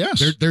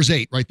 Yes. There's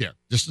 8 right there.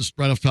 Just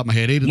right off the top of my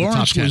head, 8 in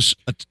Lawrence the top 10. Was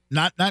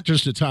not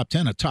just a top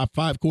 10, a top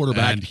 5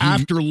 quarterback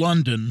after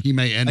London. He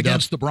may end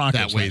against up the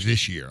Broncos that way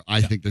this year.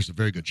 I think there's a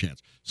very good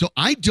chance. So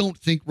I don't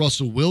think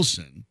Russell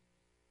Wilson,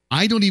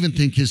 I don't even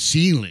think his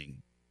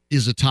ceiling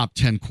is a top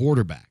 10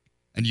 quarterback.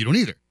 And you don't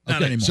either.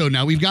 Not anymore. So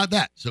now we've got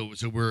that. So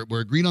we're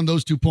agreed on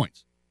those 2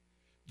 points.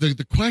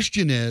 The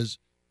question is,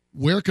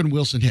 where can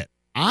Wilson hit?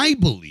 I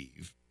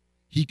believe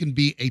he can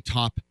be a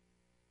top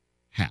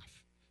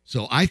half.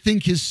 So I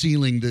think his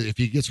ceiling, if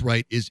he gets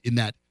right, is in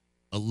that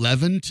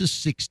 11 to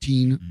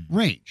 16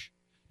 range.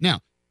 Now,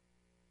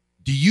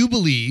 do you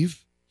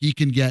believe he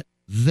can get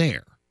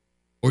there?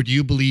 Or do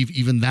you believe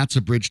even that's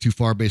a bridge too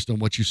far based on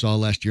what you saw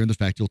last year and the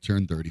fact he'll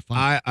turn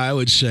 35? I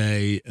would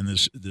say, and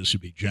this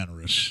would be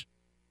generous,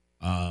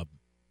 for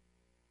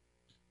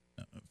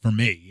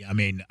me. I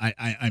mean,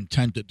 I'm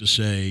tempted to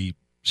say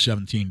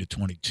 17 to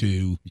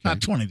 22,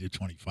 not 20 to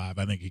 25.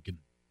 I think he can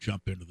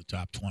jump into the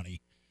top 20.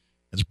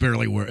 That's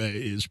barely where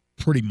is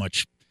pretty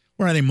much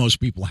where I think most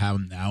people have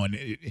him now. And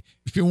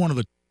if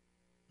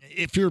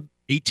you're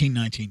 18,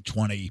 19,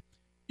 20,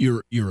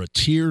 you're a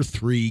tier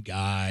 3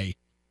 guy,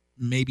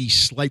 maybe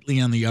slightly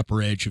on the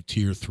upper edge of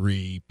tier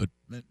 3, but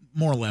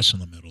more or less in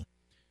the middle.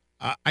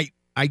 I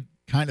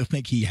kind of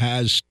think he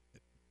has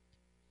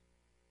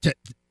to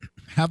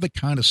have the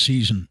kind of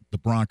season the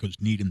Broncos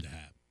need him to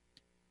have.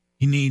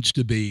 He needs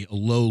to be a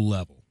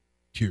low-level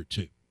tier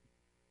 2,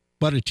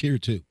 but a tier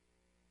 2.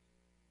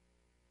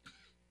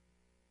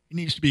 He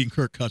needs to be in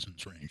Kirk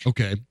Cousins' range.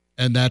 Okay,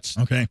 and that's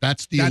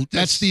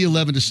the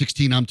 11 to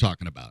 16 I'm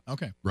talking about.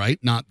 Okay, right?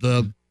 Not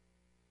the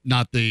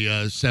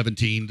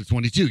 17 to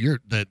 22. You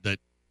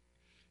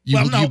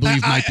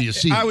believe might be a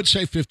season. I would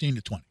say 15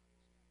 to 20.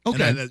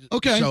 Okay.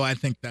 Okay. So I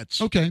think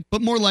that's okay,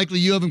 but more likely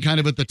you have him kind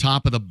of at the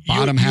top of the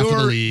bottom half of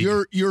the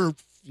league. Your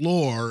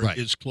floor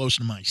is close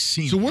to my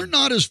ceiling. So we're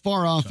not as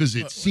far off as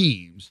it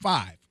seems.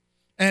 5.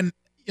 And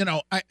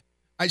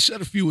I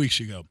said a few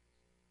weeks ago,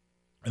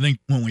 I think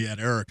when we had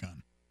Eric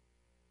on,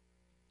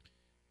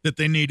 that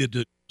they needed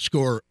to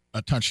score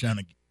a touchdown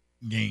a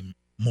game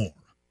more.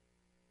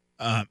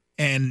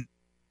 And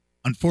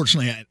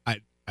unfortunately,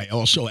 I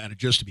also added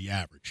just to be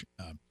average.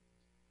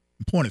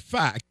 In point of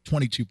fact,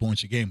 22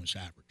 points a game was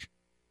average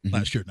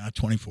last year, not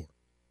 24.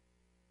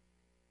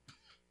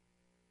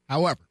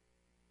 However,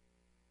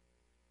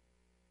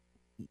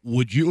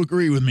 would you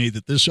agree with me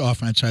that this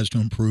offense has to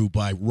improve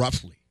by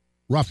roughly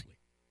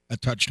a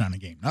touchdown a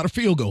game, not a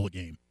field goal a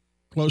game,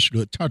 closer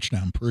to a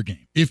touchdown per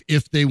game?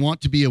 If they want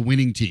to be a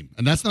winning team,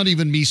 and that's not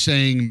even me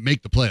saying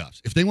make the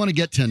playoffs. If they want to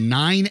get to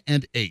 9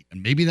 and 8,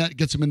 and maybe that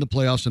gets them in the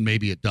playoffs, and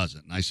maybe it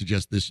doesn't. And I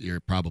suggest this year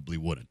it probably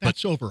wouldn't.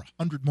 That's over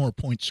 100 more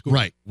points scored.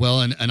 Right.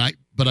 Well,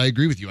 but I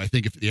agree with you. I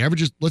think if the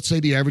average is, let's say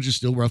the average is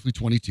still roughly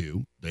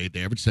 22, they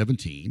average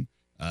 17.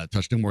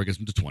 Touchdown more gets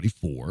them to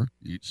 24,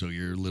 so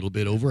you're a little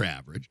bit over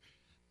average.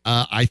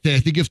 I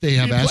think if they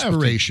have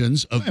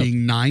aspirations of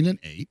being 9 and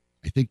 8.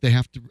 I think they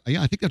have to.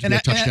 Yeah, I think that's a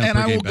touchdown per game. And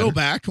I will better. go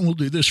back and we'll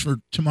do this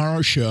for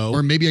tomorrow's show.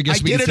 Or maybe I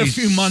guess we did it a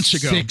few months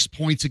ago. 6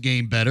 points a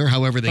game better.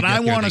 However, they. But get I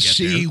want to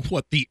see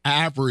what the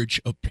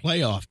average of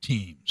playoff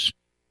teams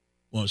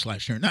was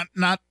last year.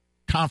 Not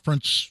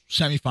conference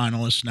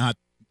semifinalists, not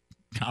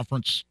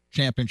conference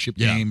championship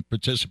game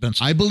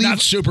participants. I believe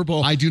not Super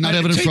Bowl. I do not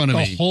have it in front of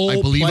me. I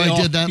believe I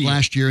did that field.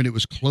 last year, and it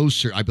was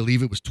closer. I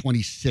believe it was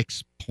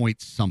 26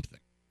 points something.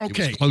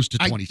 Okay, it was close to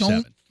 27. I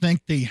don't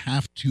think they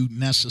have to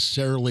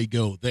necessarily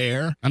go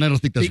there, and I don't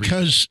think that's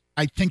because reasonable.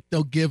 I think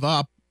they'll give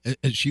up,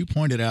 as you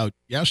pointed out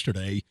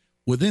yesterday,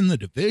 within the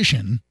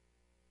division.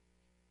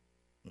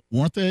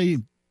 Weren't they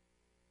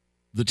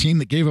the team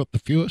that gave up the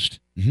fewest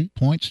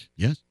points?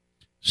 Yes.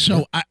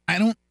 So I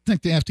don't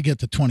think they have to get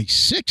to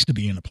 26 to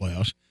be in the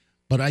playoffs,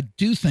 but I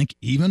do think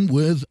even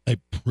with a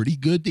pretty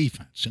good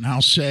defense, and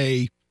I'll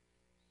say,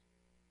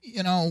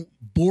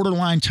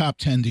 borderline top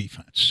 10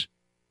 defense.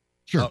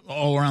 Sure.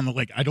 All around the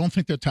league. I don't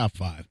think they're top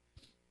 5.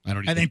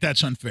 I think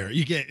that's unfair.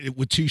 You get it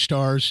with 2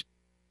 stars,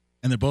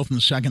 and they're both in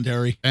the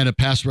secondary. And a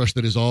pass rush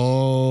that is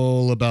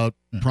all about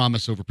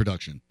promise over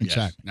production.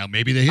 Exactly. Yes. Now,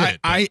 maybe they hit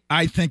it.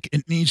 I think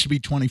it needs to be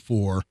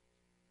 24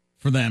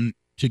 for them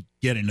to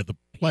get into the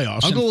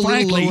playoffs. I'll go a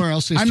little lower.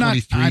 I'll say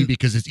 23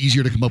 because it's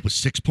easier to come up with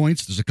 6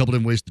 points. There's a couple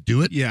different ways to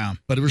do it. Yeah.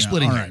 But we're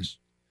splitting hairs.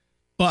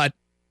 But,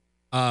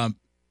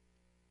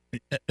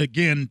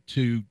 again,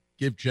 to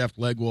give Jeff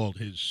Legwold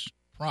his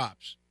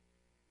props,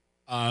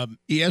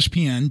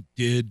 ESPN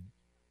did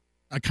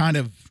a kind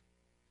of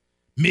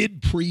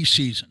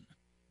mid-preseason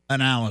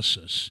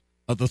analysis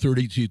of the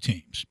 32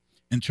 teams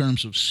in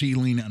terms of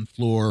ceiling and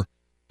floor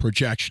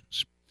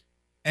projections.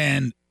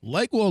 And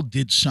Legwold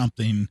did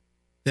something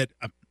that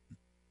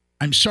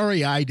I'm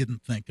sorry I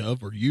didn't think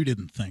of, or you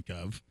didn't think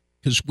of,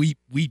 because we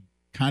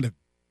kind of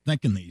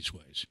think in these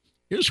ways.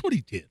 Here's what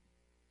he did.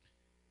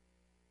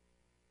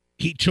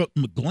 He took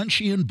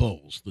McGlinchey and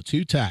Bowles, the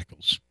 2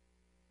 tackles,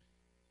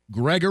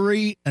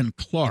 Gregory and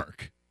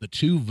Clark, the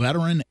 2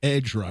 veteran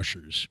edge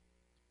rushers,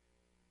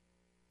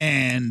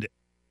 and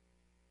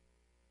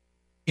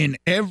in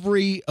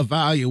every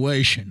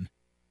evaluation,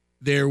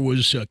 there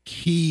was a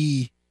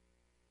key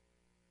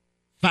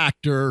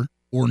factor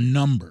or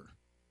number.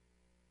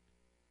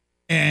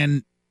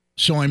 And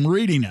so I'm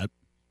reading it,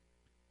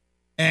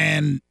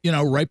 and,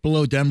 right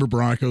below Denver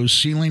Broncos,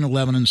 ceiling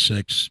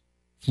 11-6,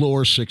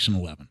 floor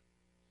 6-11.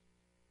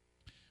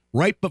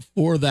 Right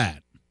before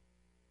that,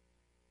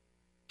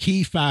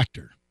 key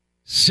factor,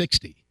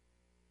 60.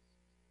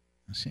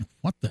 I say,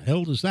 what the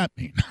hell does that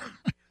mean?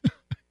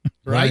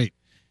 Right?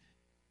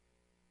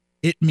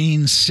 It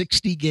means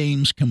 60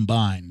 games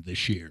combined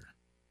this year.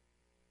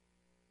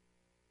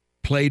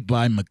 Played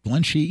by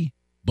McGlinchey,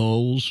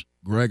 Bowles,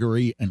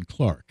 Gregory, and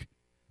Clark.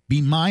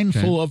 Be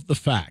mindful of the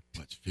fact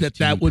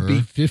that would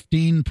be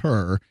 15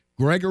 per.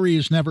 Gregory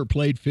has never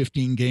played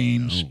 15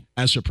 games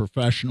as a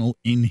professional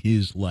in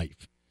his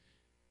life.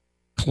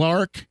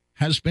 Clark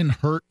has been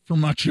hurt for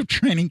much of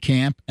training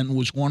camp and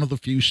was one of the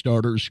few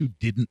starters who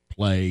didn't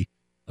play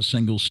a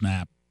single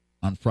snap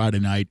on Friday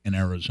night in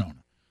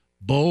Arizona.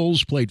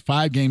 Bowles played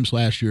 5 games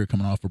last year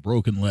coming off a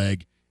broken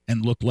leg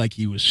and looked like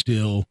he was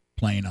still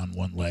playing on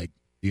one leg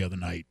the other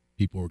night.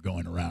 People were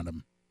going around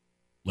him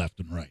left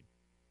and right.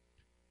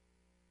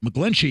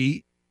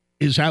 McGlinchey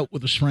is out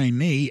with a sprained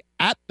knee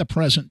at the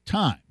present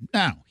time.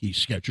 Now, he's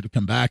scheduled to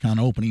come back on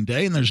opening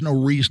day, and there's no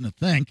reason to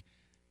think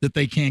that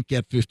they can't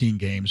get 15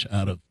 games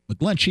out of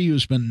McGlinchey,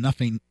 who's been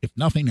nothing, if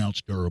nothing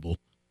else, durable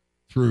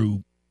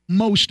through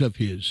most of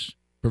his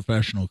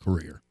professional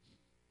career.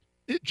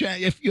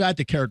 If you had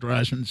to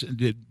characterize him as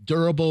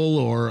durable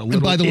or a little,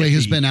 and by the way, iffy,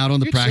 has been out on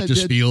the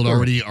practice field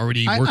already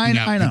working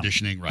out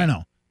conditioning. Right, I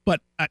know,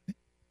 but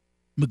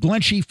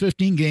McGlinchey,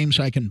 15 games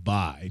I can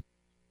buy.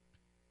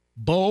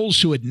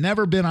 Bowles, who had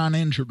never been on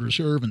injured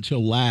reserve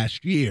until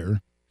last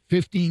year,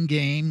 15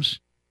 games.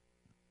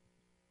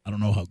 I don't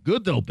know how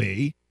good they'll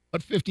be,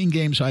 but 15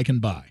 games I can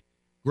buy.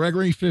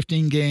 Gregory,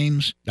 15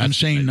 games. I'm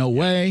saying no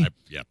way.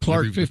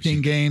 Clark,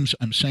 15 games.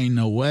 I'm saying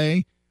no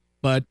way.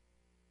 But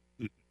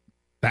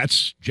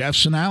that's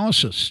Jeff's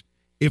analysis.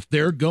 If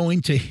they're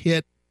going to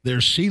hit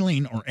their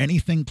ceiling or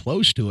anything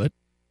close to it,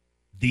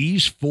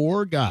 these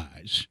four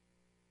guys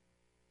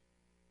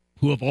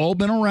who have all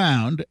been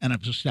around and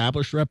have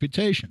established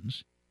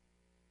reputations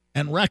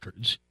and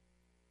records,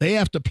 they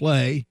have to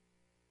play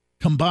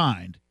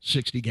combined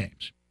 60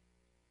 games.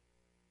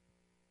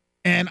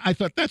 And I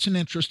thought that's an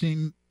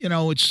interesting,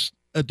 it's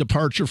a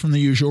departure from the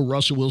usual.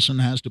 Russell Wilson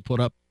has to put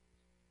up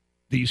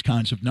these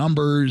kinds of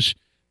numbers.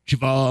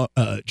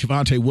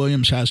 Javonte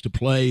Williams has to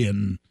play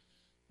and,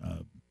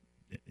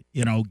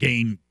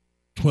 gain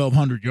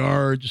 1,200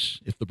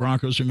 yards if the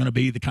Broncos are going to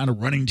be the kind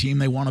of running team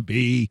they want to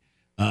be.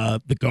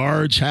 The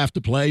guards have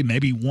to play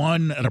maybe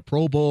one at a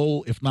Pro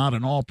Bowl, if not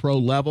an all-pro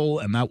level,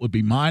 and that would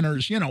be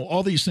Miners.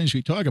 All these things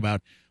we talk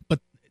about. But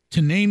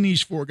to name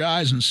these four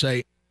guys and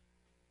say,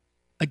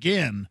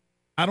 again,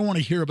 I don't want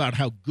to hear about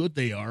how good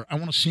they are. I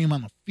want to see them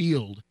on the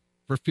field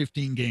for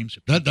 15 games.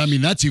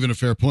 That's even a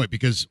fair point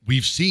because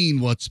we've seen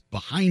what's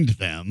behind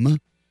them.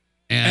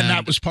 And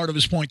that was part of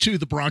his point, too.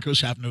 The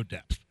Broncos have no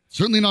depth.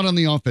 Certainly not on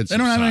the offensive side.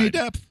 They don't have any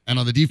depth. And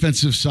on the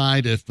defensive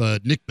side, if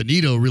Nick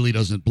Bonito really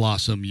doesn't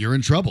blossom, you're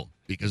in trouble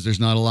because there's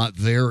not a lot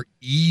there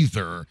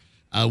either.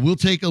 We'll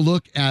take a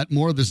look at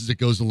more of this as it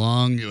goes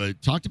along.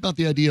 Talked about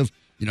the idea of,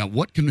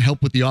 what can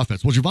help with the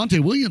offense. Well, Javonte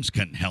Williams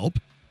can help.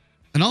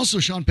 And also,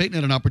 Sean Payton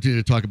had an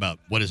opportunity to talk about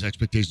what his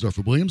expectations are for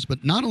Williams.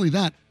 But not only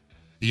that,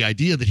 the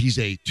idea that he's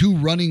a two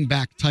running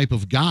back type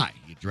of guy.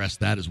 He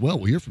addressed that as well.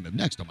 We'll hear from him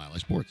next on Mile High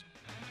Sports.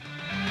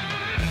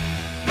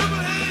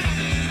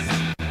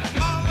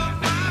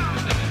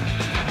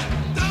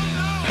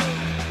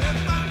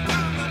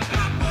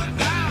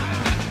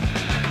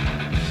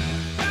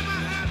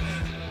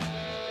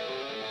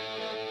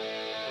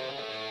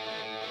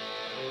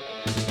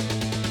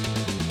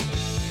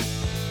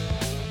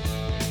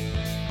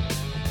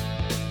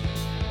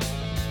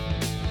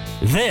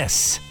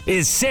 This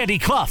is Sandy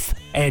Clough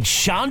and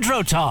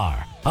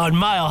Chandrotar on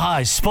Mile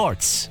High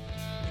Sports.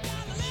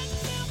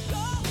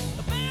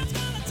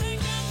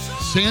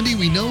 Sandy,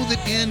 we know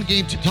that in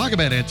game two, talk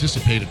about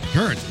anticipated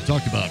recurrence. We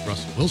talked about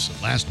Russell Wilson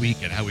last week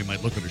and how we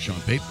might look under Sean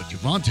Payton, but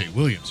Javonte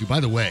Williams, who, by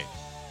the way,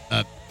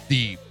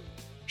 the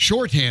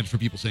shorthand for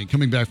people saying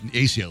coming back from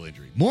the ACL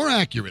injury, more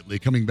accurately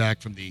coming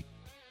back from the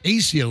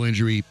ACL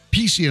injury,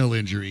 PCL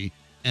injury,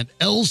 and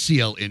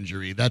LCL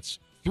injury. That's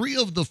three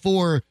of the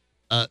four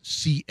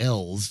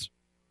CLs,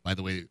 by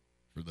the way,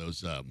 for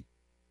those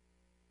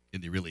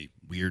in the really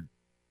weird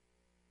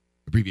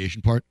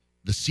abbreviation part,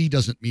 the C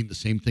doesn't mean the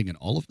same thing in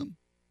all of them.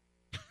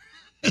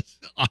 As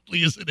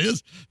oddly as it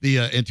is, the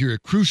anterior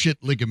cruciate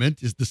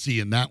ligament is the C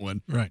in that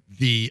one. Right.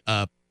 The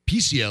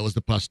PCL is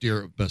the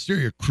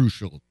posterior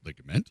crucial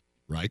ligament,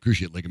 right?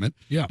 Cruciate ligament.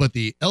 Yeah. But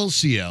the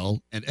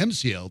LCL and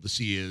MCL, the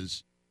C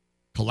is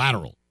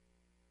collateral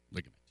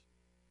ligament.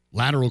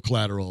 Lateral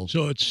collateral.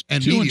 So it's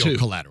and two medial and two.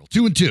 collateral.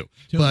 2 and 2.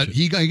 But and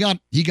two.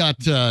 he got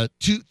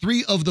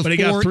 3 of the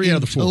 4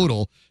 in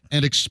total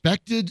and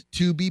expected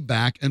to be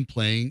back and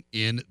playing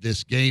in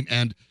this game.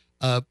 And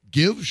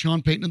give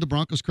Sean Payton and the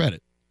Broncos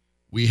credit.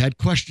 We had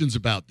questions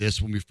about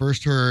this when we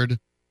first heard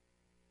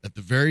at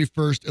the very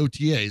first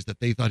OTAs that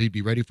they thought he'd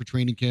be ready for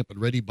training camp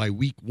and ready by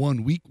week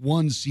 1. Week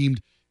 1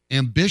 seemed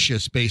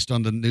ambitious based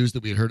on the news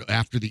that we had heard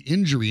after the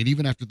injury and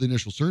even after the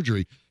initial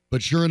surgery.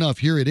 But sure enough,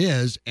 here it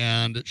is.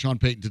 And Sean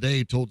Payton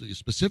today told you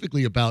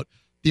specifically about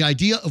the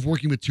idea of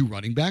working with 2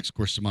 running backs. Of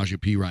course, Samaje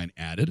Perine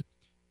added,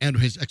 and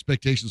his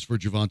expectations for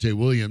Javonte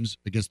Williams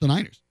against the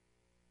Niners.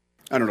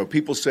 I don't know.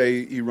 People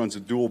say he runs a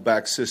dual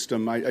back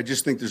system. I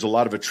just think there's a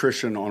lot of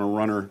attrition on a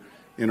runner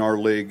in our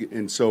league.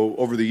 And so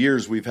over the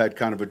years, we've had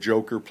kind of a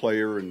joker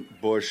player and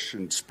Bush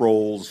and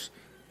Sproles,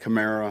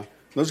 Kamara.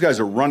 Those guys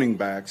are running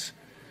backs,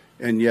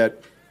 and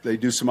yet they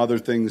do some other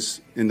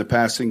things in the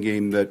passing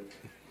game that,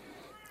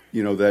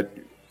 that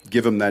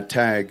give them that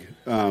tag.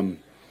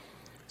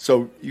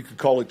 So you could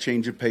call it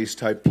change of pace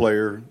type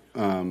player.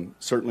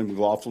 Certainly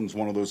McLaughlin's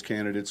one of those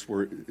candidates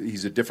where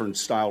he's a different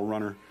style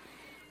runner.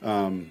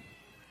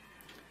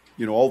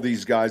 All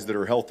these guys that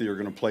are healthy are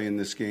going to play in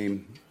this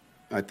game.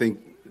 I think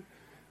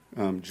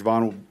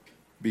Javon will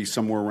be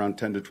somewhere around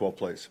 10 to 12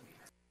 plays.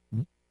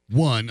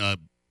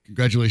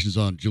 Congratulations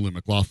on Jaleel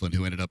McLaughlin,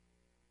 who ended up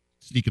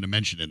sneaking a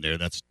mention in there.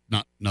 That's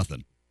not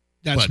nothing.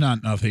 That's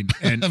not nothing.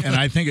 And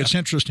I think it's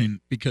interesting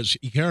because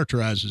he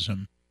characterizes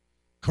him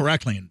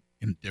correctly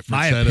in Different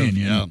my set of-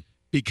 opinion, yeah.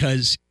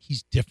 because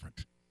he's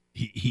different.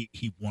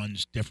 He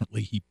runs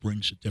differently. He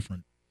brings a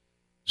different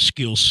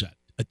skill set,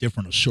 a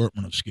different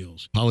assortment of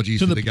skills. Apologies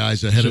To to the the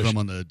guys ahead of position. him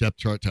on the depth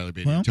chart, Tyler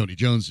Beatty, Well, Tony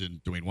Jones,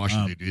 and Dwayne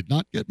Washington. They did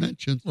not get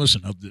mentioned.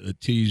 Listen, of the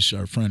tease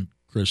our friend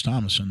Chris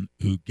Thomason,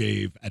 who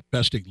gave at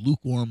best a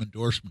lukewarm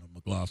endorsement of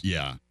McLaughlin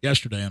Yeah.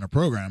 yesterday on a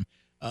program.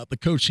 The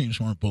coach seems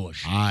more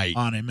bullish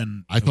on him,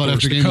 and I of thought course,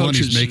 after the game one coach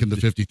he's is- making the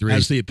 53.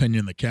 has the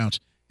opinion that counts.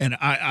 And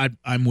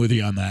I'm with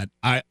you on that.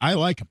 I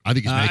like him. I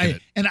think he's making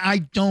it. And I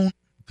don't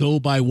go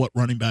by what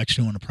running backs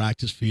do on a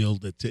practice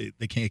field that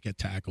they can't get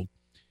tackled.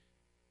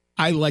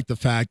 I like the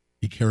fact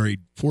he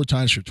carried 4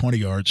 times for 20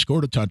 yards,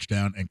 scored a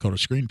touchdown, and caught a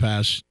screen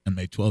pass and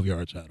made 12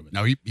 yards out of it.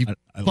 Now, he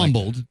I like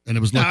fumbled, and it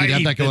was lucky to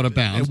have that go out of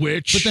bounds.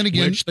 Which but then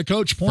again, the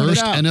coach pointed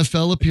first out.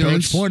 NFL The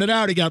appearance. coach pointed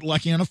out he got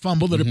lucky on a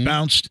fumble that it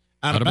bounced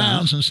out of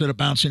bounds bounds. instead of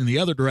bouncing in the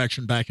other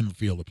direction back in the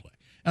field of play.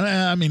 And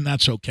I mean,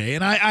 that's okay.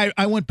 And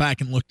I went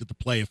back and looked at the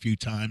play a few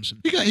times,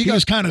 and he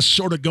was kind of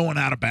sort of going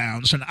out of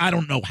bounds, and I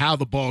don't know how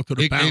the ball could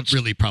have bounced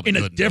really probably in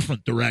a couldn't.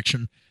 different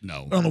direction.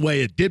 No. On the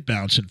way it did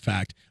bounce, in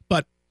fact.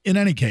 But in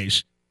any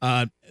case,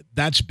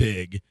 that's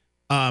big.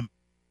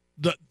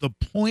 The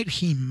point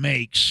he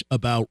makes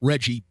about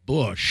Reggie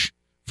Bush,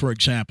 for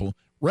example,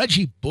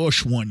 Reggie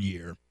Bush one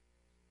year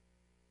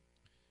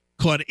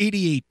caught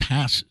 88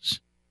 passes,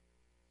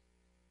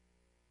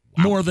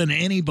 more than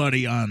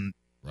anybody on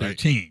their Right.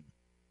 team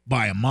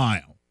by a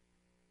mile,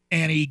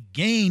 and he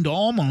gained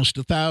almost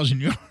 1,000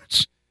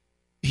 yards.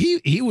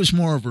 He was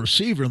more of a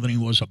receiver than he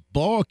was a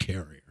ball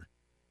carrier,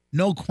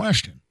 no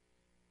question.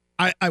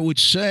 I would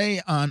say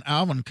on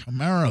Alvin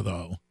Kamara,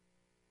 though,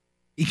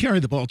 he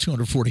carried the ball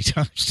 240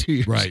 times 2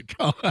 years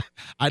ago.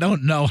 I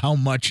don't know how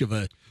much of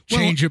a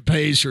change of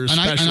pace or a and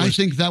I specialist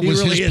think that he was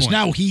really his is. point.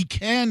 Now he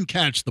can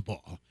catch the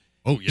ball.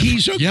 Oh, yeah.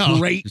 He's a Yeah.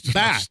 great He's an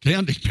back.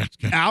 outstanding back.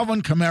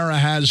 Alvin Kamara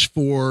has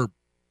for,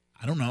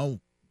 I don't know,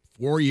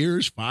 4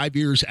 years, 5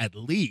 years at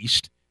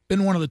least,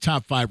 been one of the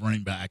top 5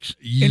 running backs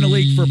in the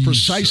league for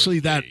precisely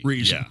that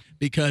reason. Yeah.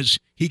 Because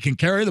he can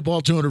carry the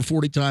ball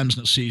 240 times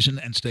in a season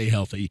and stay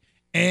healthy,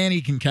 and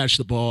he can catch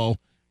the ball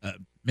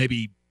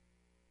maybe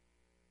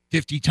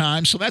 50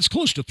 times. So that's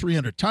close to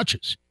 300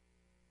 touches.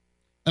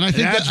 And I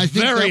think That's that, I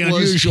think very that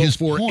was unusual his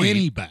for point,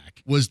 any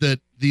back. Was that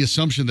the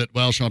assumption that,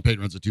 well, Sean Payton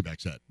runs a 2-back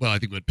set? Well, I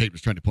think what Payton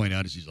was trying to point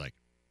out is he's like,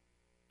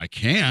 I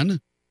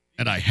can,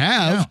 and I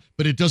have, Yeah.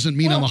 but it doesn't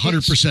mean I'm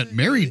 100%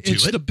 married to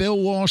It's it. the Bill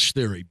Walsh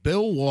theory.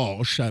 Bill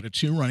Walsh had a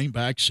 2 running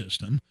back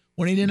system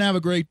when he didn't have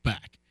a great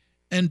back.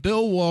 And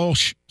Bill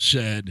Walsh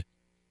said,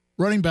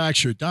 running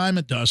backs are a dime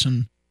a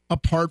dozen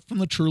apart from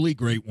the truly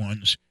great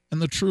ones.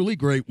 And the truly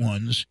great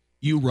ones,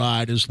 you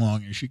ride as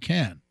long as you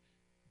can.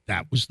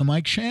 That was the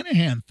Mike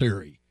Shanahan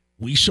theory.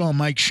 We saw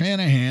Mike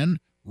Shanahan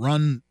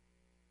run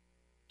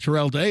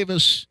Terrell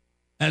Davis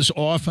as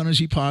often as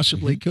he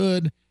possibly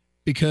could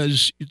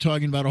because you're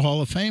talking about a Hall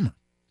of Famer.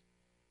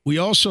 We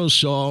also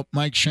saw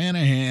Mike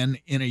Shanahan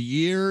in a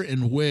year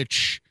in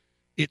which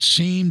it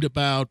seemed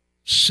about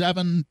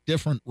 7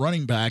 different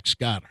running backs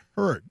got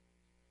hurt,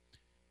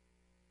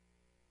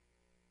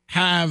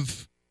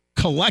 have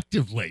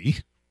collectively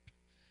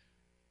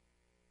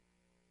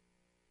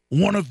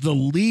one of the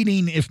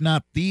leading, if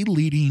not the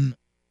leading,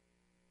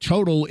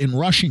 total in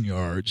rushing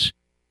yards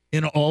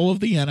in all of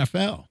the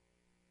NFL.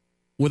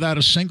 Without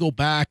a single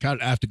back,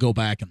 I'd have to go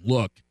back and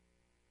look.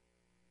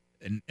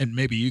 And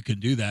maybe you can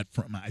do that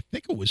from, I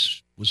think it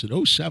was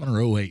it 07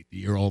 or 08, the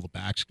year all the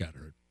backs got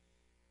hurt.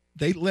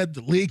 They led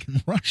the league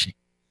in rushing.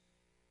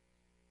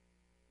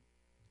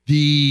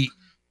 The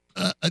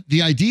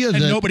idea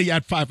And that nobody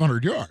had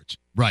 500 yards.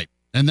 right,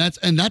 and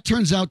that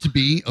turns out to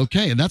be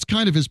okay, and that's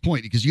kind of his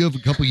point because you have a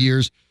couple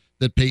years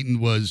that Peyton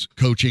was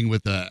coaching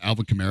with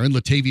Alvin Kamara and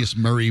Latavius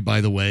Murray,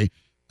 by the way,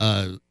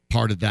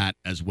 part of that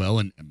as well,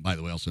 and by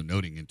the way, also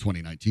noting in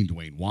 2019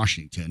 Dwayne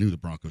Washington, who the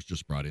Broncos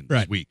just brought in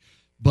this week,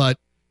 but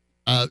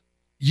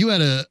you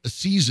had a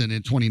season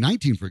in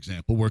 2019, for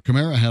example, where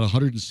Kamara had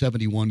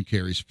 171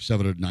 carries for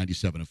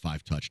 797 and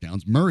 5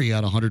 touchdowns. Murray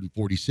had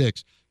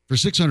 146 for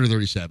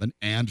 637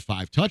 and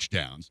 5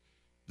 touchdowns.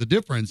 The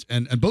difference,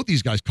 and both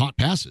these guys caught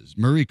passes.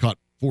 Murray caught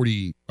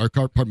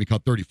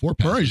 34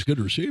 passes. Murray's a good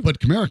receiver. But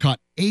Kamara caught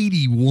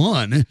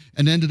 81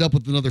 and ended up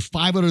with another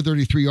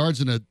 533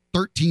 yards and a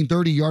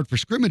 1,330-yard for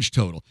scrimmage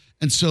total.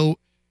 And so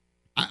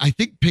I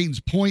think Peyton's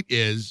point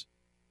is,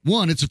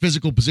 one, it's a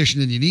physical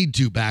position and you need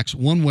 2 backs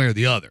one way or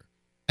the other.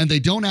 And they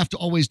don't have to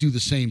always do the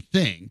same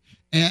thing.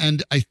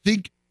 And I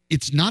think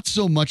it's not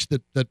so much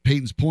that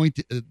Peyton's point,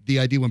 the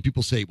idea when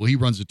people say, well, he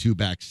runs a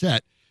 2-back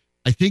set.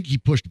 I think he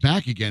pushed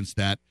back against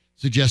that,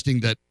 suggesting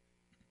that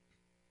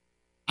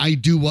I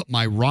do what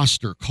my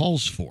roster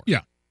calls for.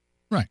 Yeah,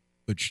 right,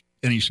 which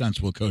any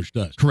sensible coach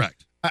does.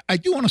 Correct. I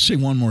do want to say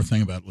one more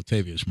thing about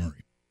Latavius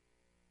Murray.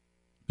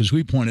 Because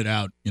we pointed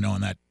out, in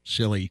that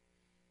silly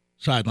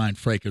sideline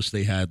fracas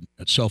they had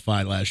at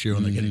SoFi last year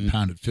when they're getting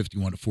pounded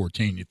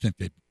 51-14, you'd think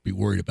they'd be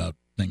worried about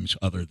things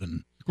other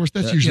than Of course,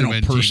 that's usually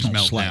when teams personal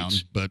melt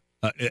slights. down.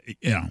 But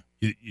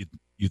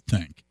You'd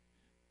think.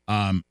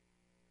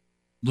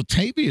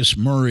 Latavius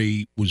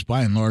Murray was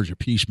by and large a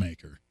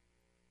peacemaker,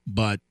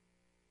 but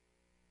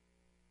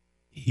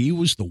he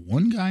was the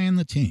one guy in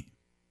the team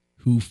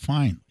who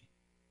finally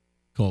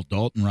called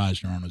Dalton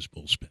Risner on his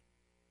bullspit.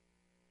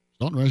 Does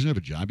Dalton Risner have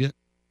a job yet?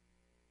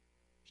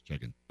 Just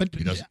checking. But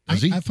he does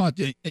he? I thought,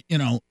 the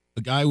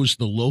guy was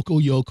the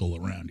local yokel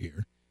around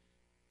here,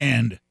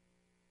 and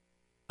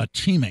a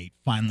teammate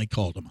finally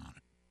called him on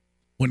it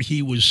when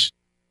he was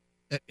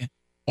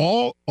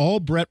all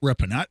Brett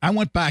Rippon. I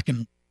went back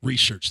and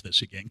researched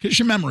this again because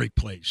your memory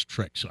plays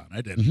tricks on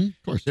it. And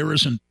of course. There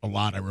isn't a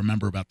lot I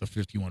remember about the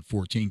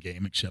 51-14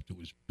 game, except it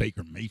was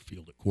Baker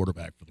Mayfield at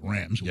quarterback for the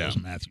Rams. It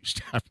wasn't Matthew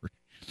Stafford.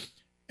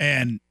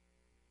 And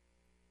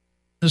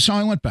so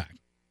I went back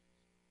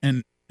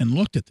and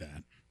looked at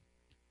that.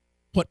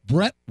 What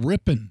Brett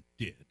Rippon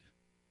did,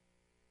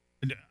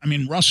 I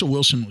mean, Russell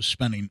Wilson was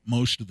spending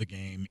most of the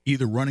game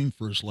either running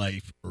for his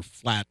life or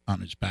flat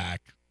on his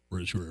back or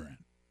his rear end.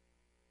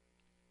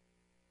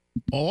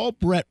 All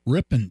Brett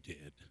Rippon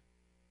did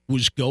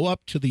was go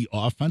up to the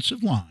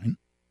offensive line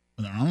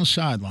when they're on the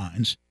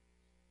sidelines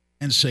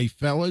and say,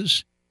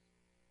 fellas,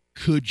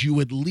 could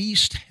you at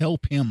least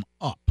help him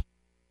up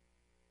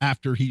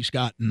after he's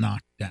got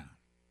knocked down?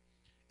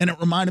 And it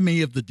reminded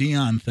me of the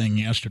Dion thing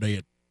yesterday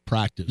at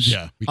practice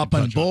up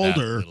in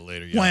Boulder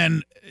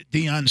when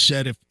Dion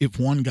said if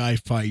one guy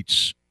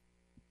fights,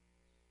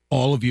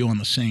 all of you on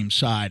the same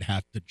side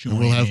have to join.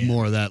 We'll have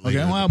more of that later.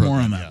 Okay, we'll have more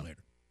on that later.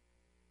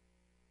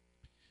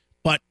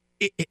 But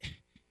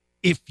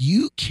if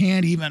you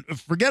can't even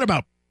forget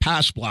about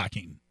pass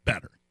blocking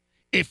better,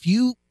 if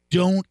you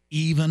don't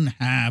even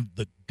have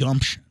the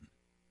gumption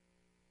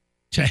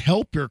to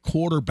help your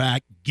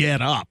quarterback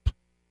get up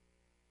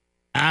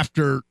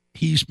after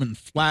he's been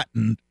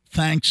flattened,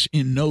 thanks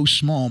in no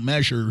small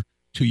measure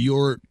to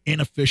your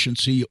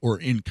inefficiency or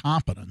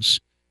incompetence,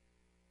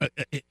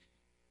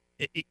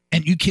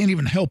 and you can't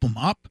even help him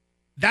up,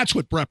 that's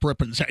what Brett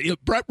Rippon said.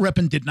 Brett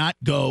Rippon did not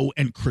go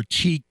and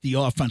critique the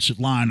offensive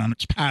line on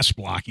its pass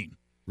blocking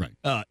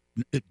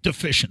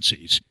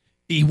deficiencies.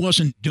 He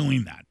wasn't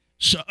doing that.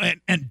 So,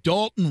 and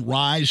Dalton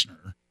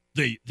Risner,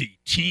 the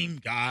team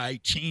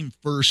guy, team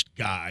first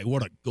guy,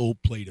 what a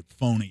gold-plated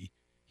phony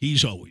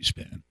he's always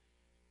been.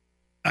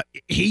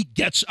 He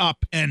gets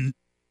up and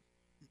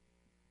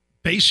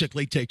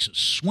basically takes a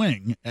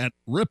swing at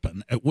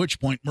Rippon, at which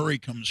point Murray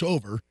comes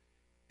over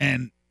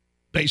and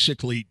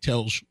basically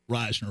tells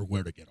Risner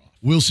where to get off.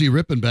 We'll see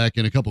Rippon back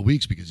in a couple of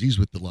weeks because he's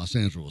with the Los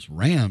Angeles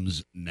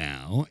Rams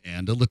now.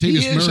 And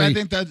Latavius Murray. I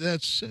think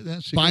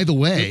that's by the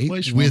way,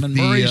 with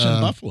Murray's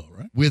in Buffalo,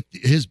 right? With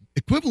his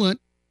equivalent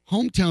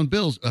hometown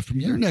Bills from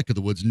your neck of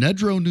the woods,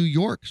 Nedrow, New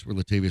York, is where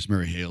Latavius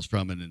Murray hails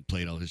from and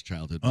played all his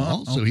childhood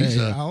ball. So he's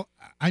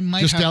I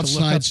might just have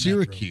outside to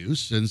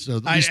Syracuse, and so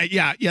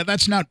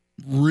that's not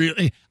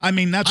really. I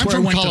mean, that's I'm where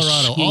from I went Colorado.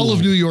 to school. All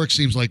of New York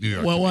seems like New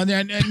York. Well,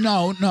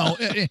 no,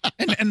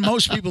 and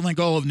most people think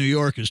all of New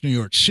York is New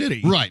York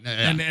City, right?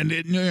 And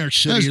New York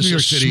City there's is New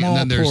York a City, small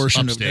and then there's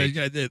portion upstate.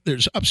 of.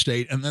 There's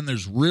upstate, and then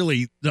there's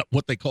really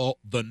what they call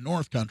the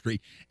North Country,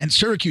 and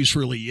Syracuse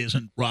really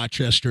isn't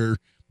Rochester,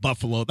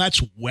 Buffalo.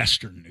 That's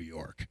Western New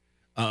York.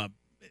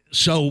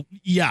 So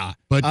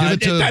but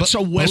that's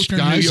a Western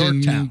New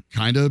York town.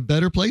 Kind of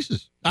better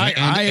places.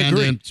 I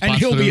agree, and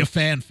he'll be a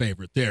fan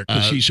favorite there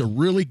because he's a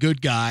really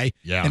good guy,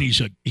 and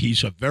he's a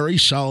very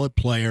solid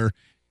player.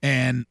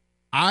 And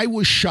I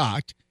was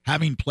shocked,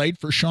 having played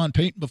for Sean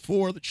Payton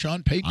before, that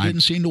Sean Payton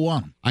didn't seem to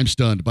want him. I'm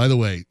stunned. By the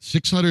way,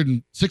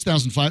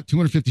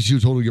 6,252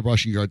 total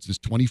rushing yards since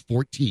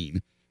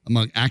 2014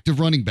 among active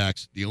running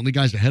backs. The only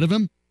guys ahead of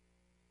him: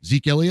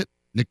 Zeke Elliott,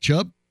 Nick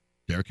Chubb,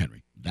 Derrick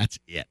Henry. That's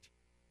it.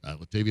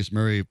 Latavius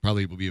Murray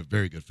probably will be a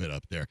very good fit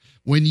up there.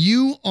 When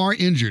you are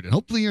injured, and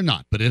hopefully you're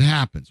not, but it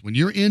happens. When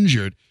you're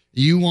injured,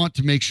 you want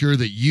to make sure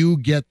that you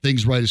get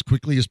things right as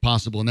quickly as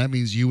possible, and that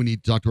means you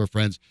need to talk to our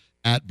friends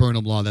at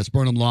Burnham Law. That's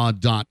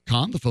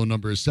burnhamlaw.com. The phone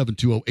number is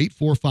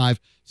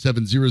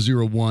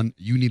 720-845-7001.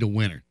 You need a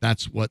winner.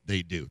 That's what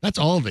they do. That's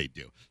all they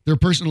do. They're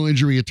personal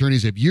injury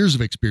attorneys. They have years of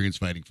experience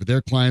fighting for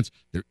their clients.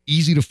 They're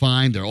easy to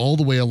find. They're all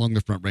the way along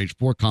the Front Range,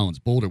 Fort Collins,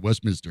 Boulder,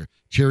 Westminster,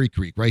 Cherry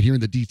Creek, right here in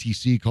the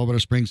DTC, Colorado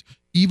Springs,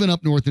 even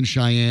up north in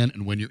Cheyenne.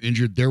 And when you're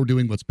injured, they're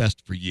doing what's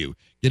best for you,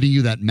 getting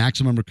you that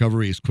maximum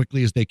recovery as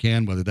quickly as they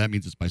can, whether that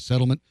means it's by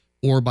settlement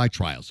or by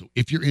trial. So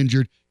if you're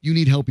injured, you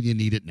need help and you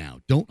need it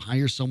now. Don't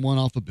hire someone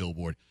off a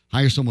billboard.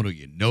 Hire someone who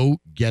you know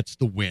gets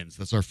the wins.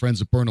 That's our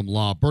friends at Burnham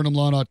Law.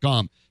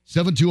 BurnhamLaw.com,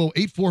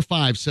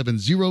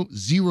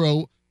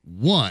 720-845-7001.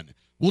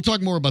 We'll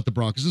talk more about the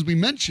Broncos. As we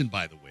mentioned,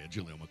 by the way,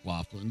 Jaleel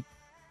McLaughlin,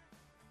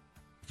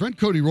 friend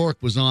Cody Rourke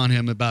was on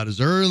him about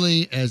as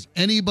early as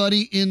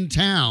anybody in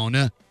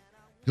town.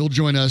 He'll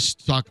join us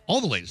to talk all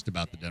the latest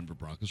about the Denver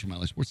Broncos from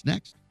LA Sports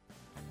next.